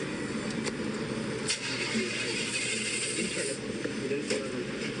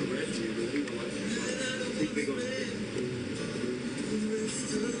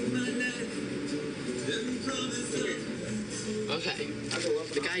 Okay,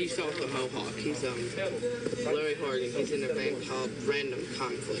 the guy you saw with the mohawk, he's Larry Horgan. He's in a band called Random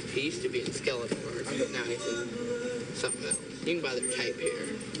Conflict. He used to be in Skeleton, now he's in something else. You can buy their tape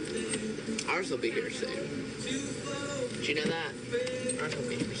here. Ours will be here soon. Did you know that? Ours will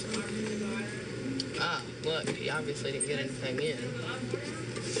be here soon. Ah, look, he obviously didn't get anything in.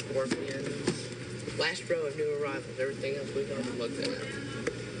 Scorpions. Last row of new arrivals. Everything else we've already looked at.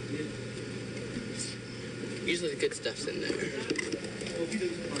 Usually the good stuff's in there.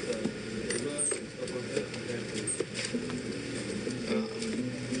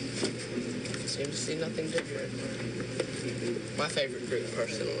 Seem to see nothing different. My favorite group,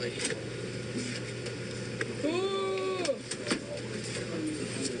 personally. Ooh!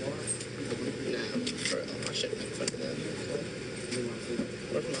 No, for real, I shouldn't make fun of them.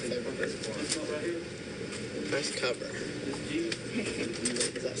 Where's my favorite group? Nice cover.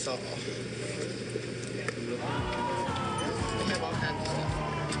 That's all. They have all kinds of stuff.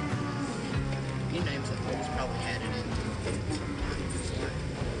 You name something, it's probably had it in.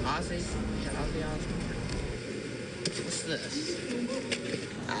 Ozzy? Yeah, Ozzy Osbourne. What's this?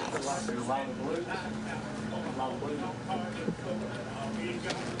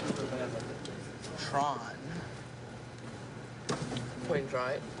 Tron. Queen's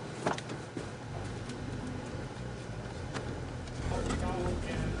right.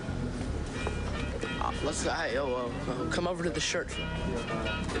 Let's go. Hey, come over to the shirt.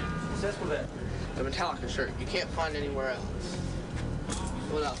 The Metallica shirt. You can't find anywhere else.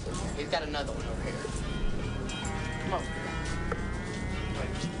 What else is here? He's got another one over here. Come over here.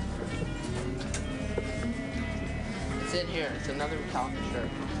 It's in here. It's another Metallica shirt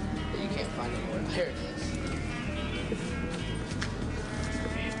that you can't find anywhere else. Here it is.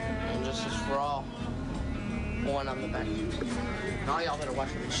 And just as for all, one on the back. And all y'all that are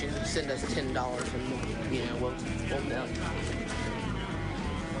watching the show, send us $10 and we'll mail you.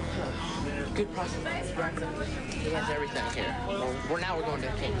 Good price. He has everything here. Now we're going to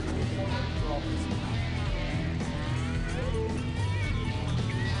the camp.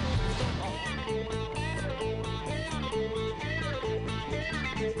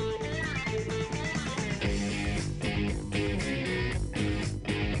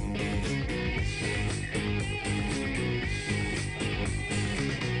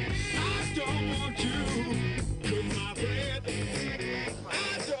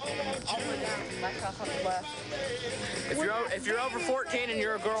 If you're over 14 and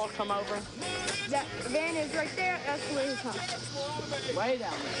you're a girl, come over. That van is right there. That's where he's from. Way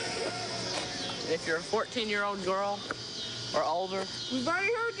down there. If you're a 14-year-old girl or older. We've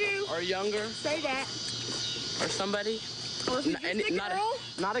already heard you. Or younger. Say that. Or somebody. Or if you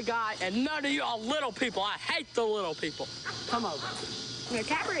not a guy. And none of y'all little people. I hate the little people. Come over. No,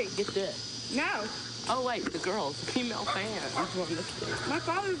 Capri. Get this. No. Oh, wait. The girls. The female fan. My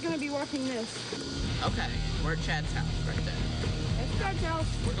father's going to be watching this. Okay. We're at Chad's house right there. That's Chad's house.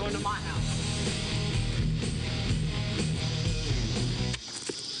 We're going to my house.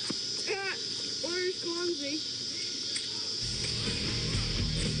 Where's Swansea?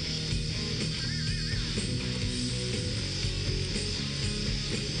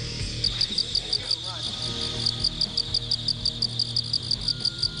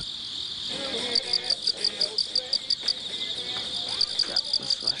 Yeah,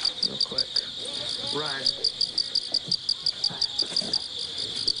 this way, real quick. Run.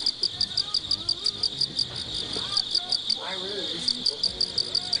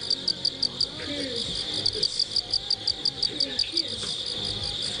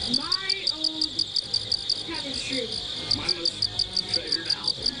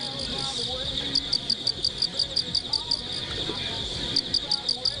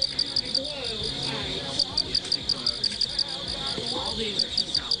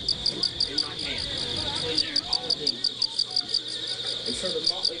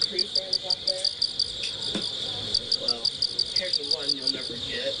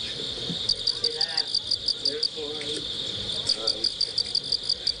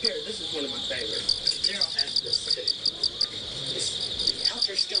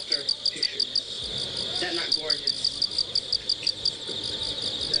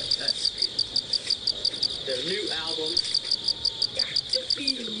 new album.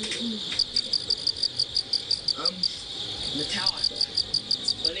 Metallica.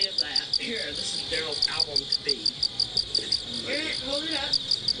 Plenty of that. Here, this is their album to be. Hold it up.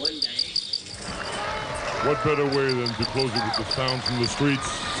 One day. What better way than to close it with the sound from the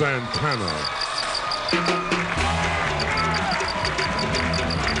streets, Santana.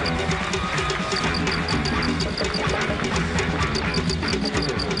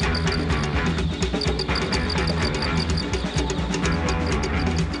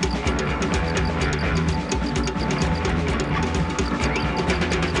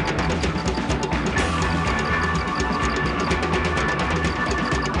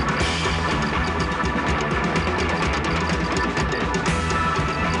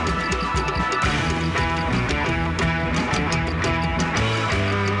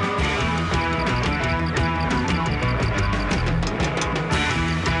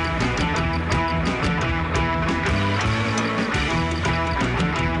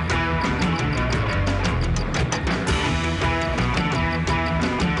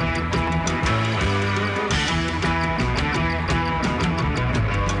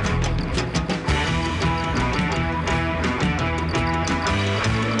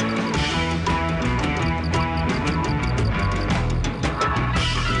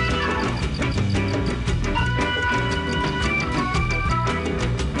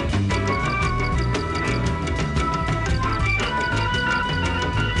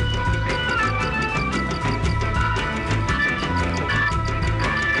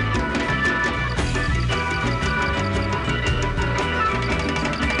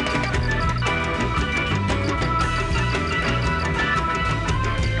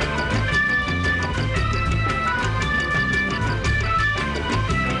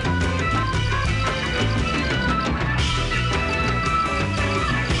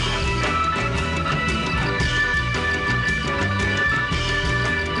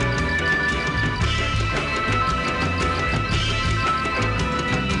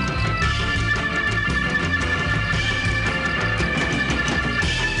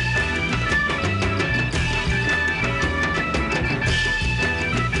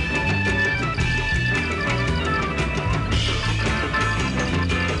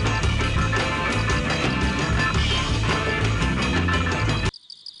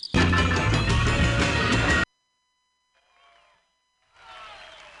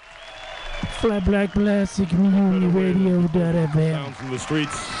 Flat Black Classic MutinyRadio.fm. Sound from the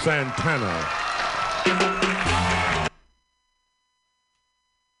streets, Santana.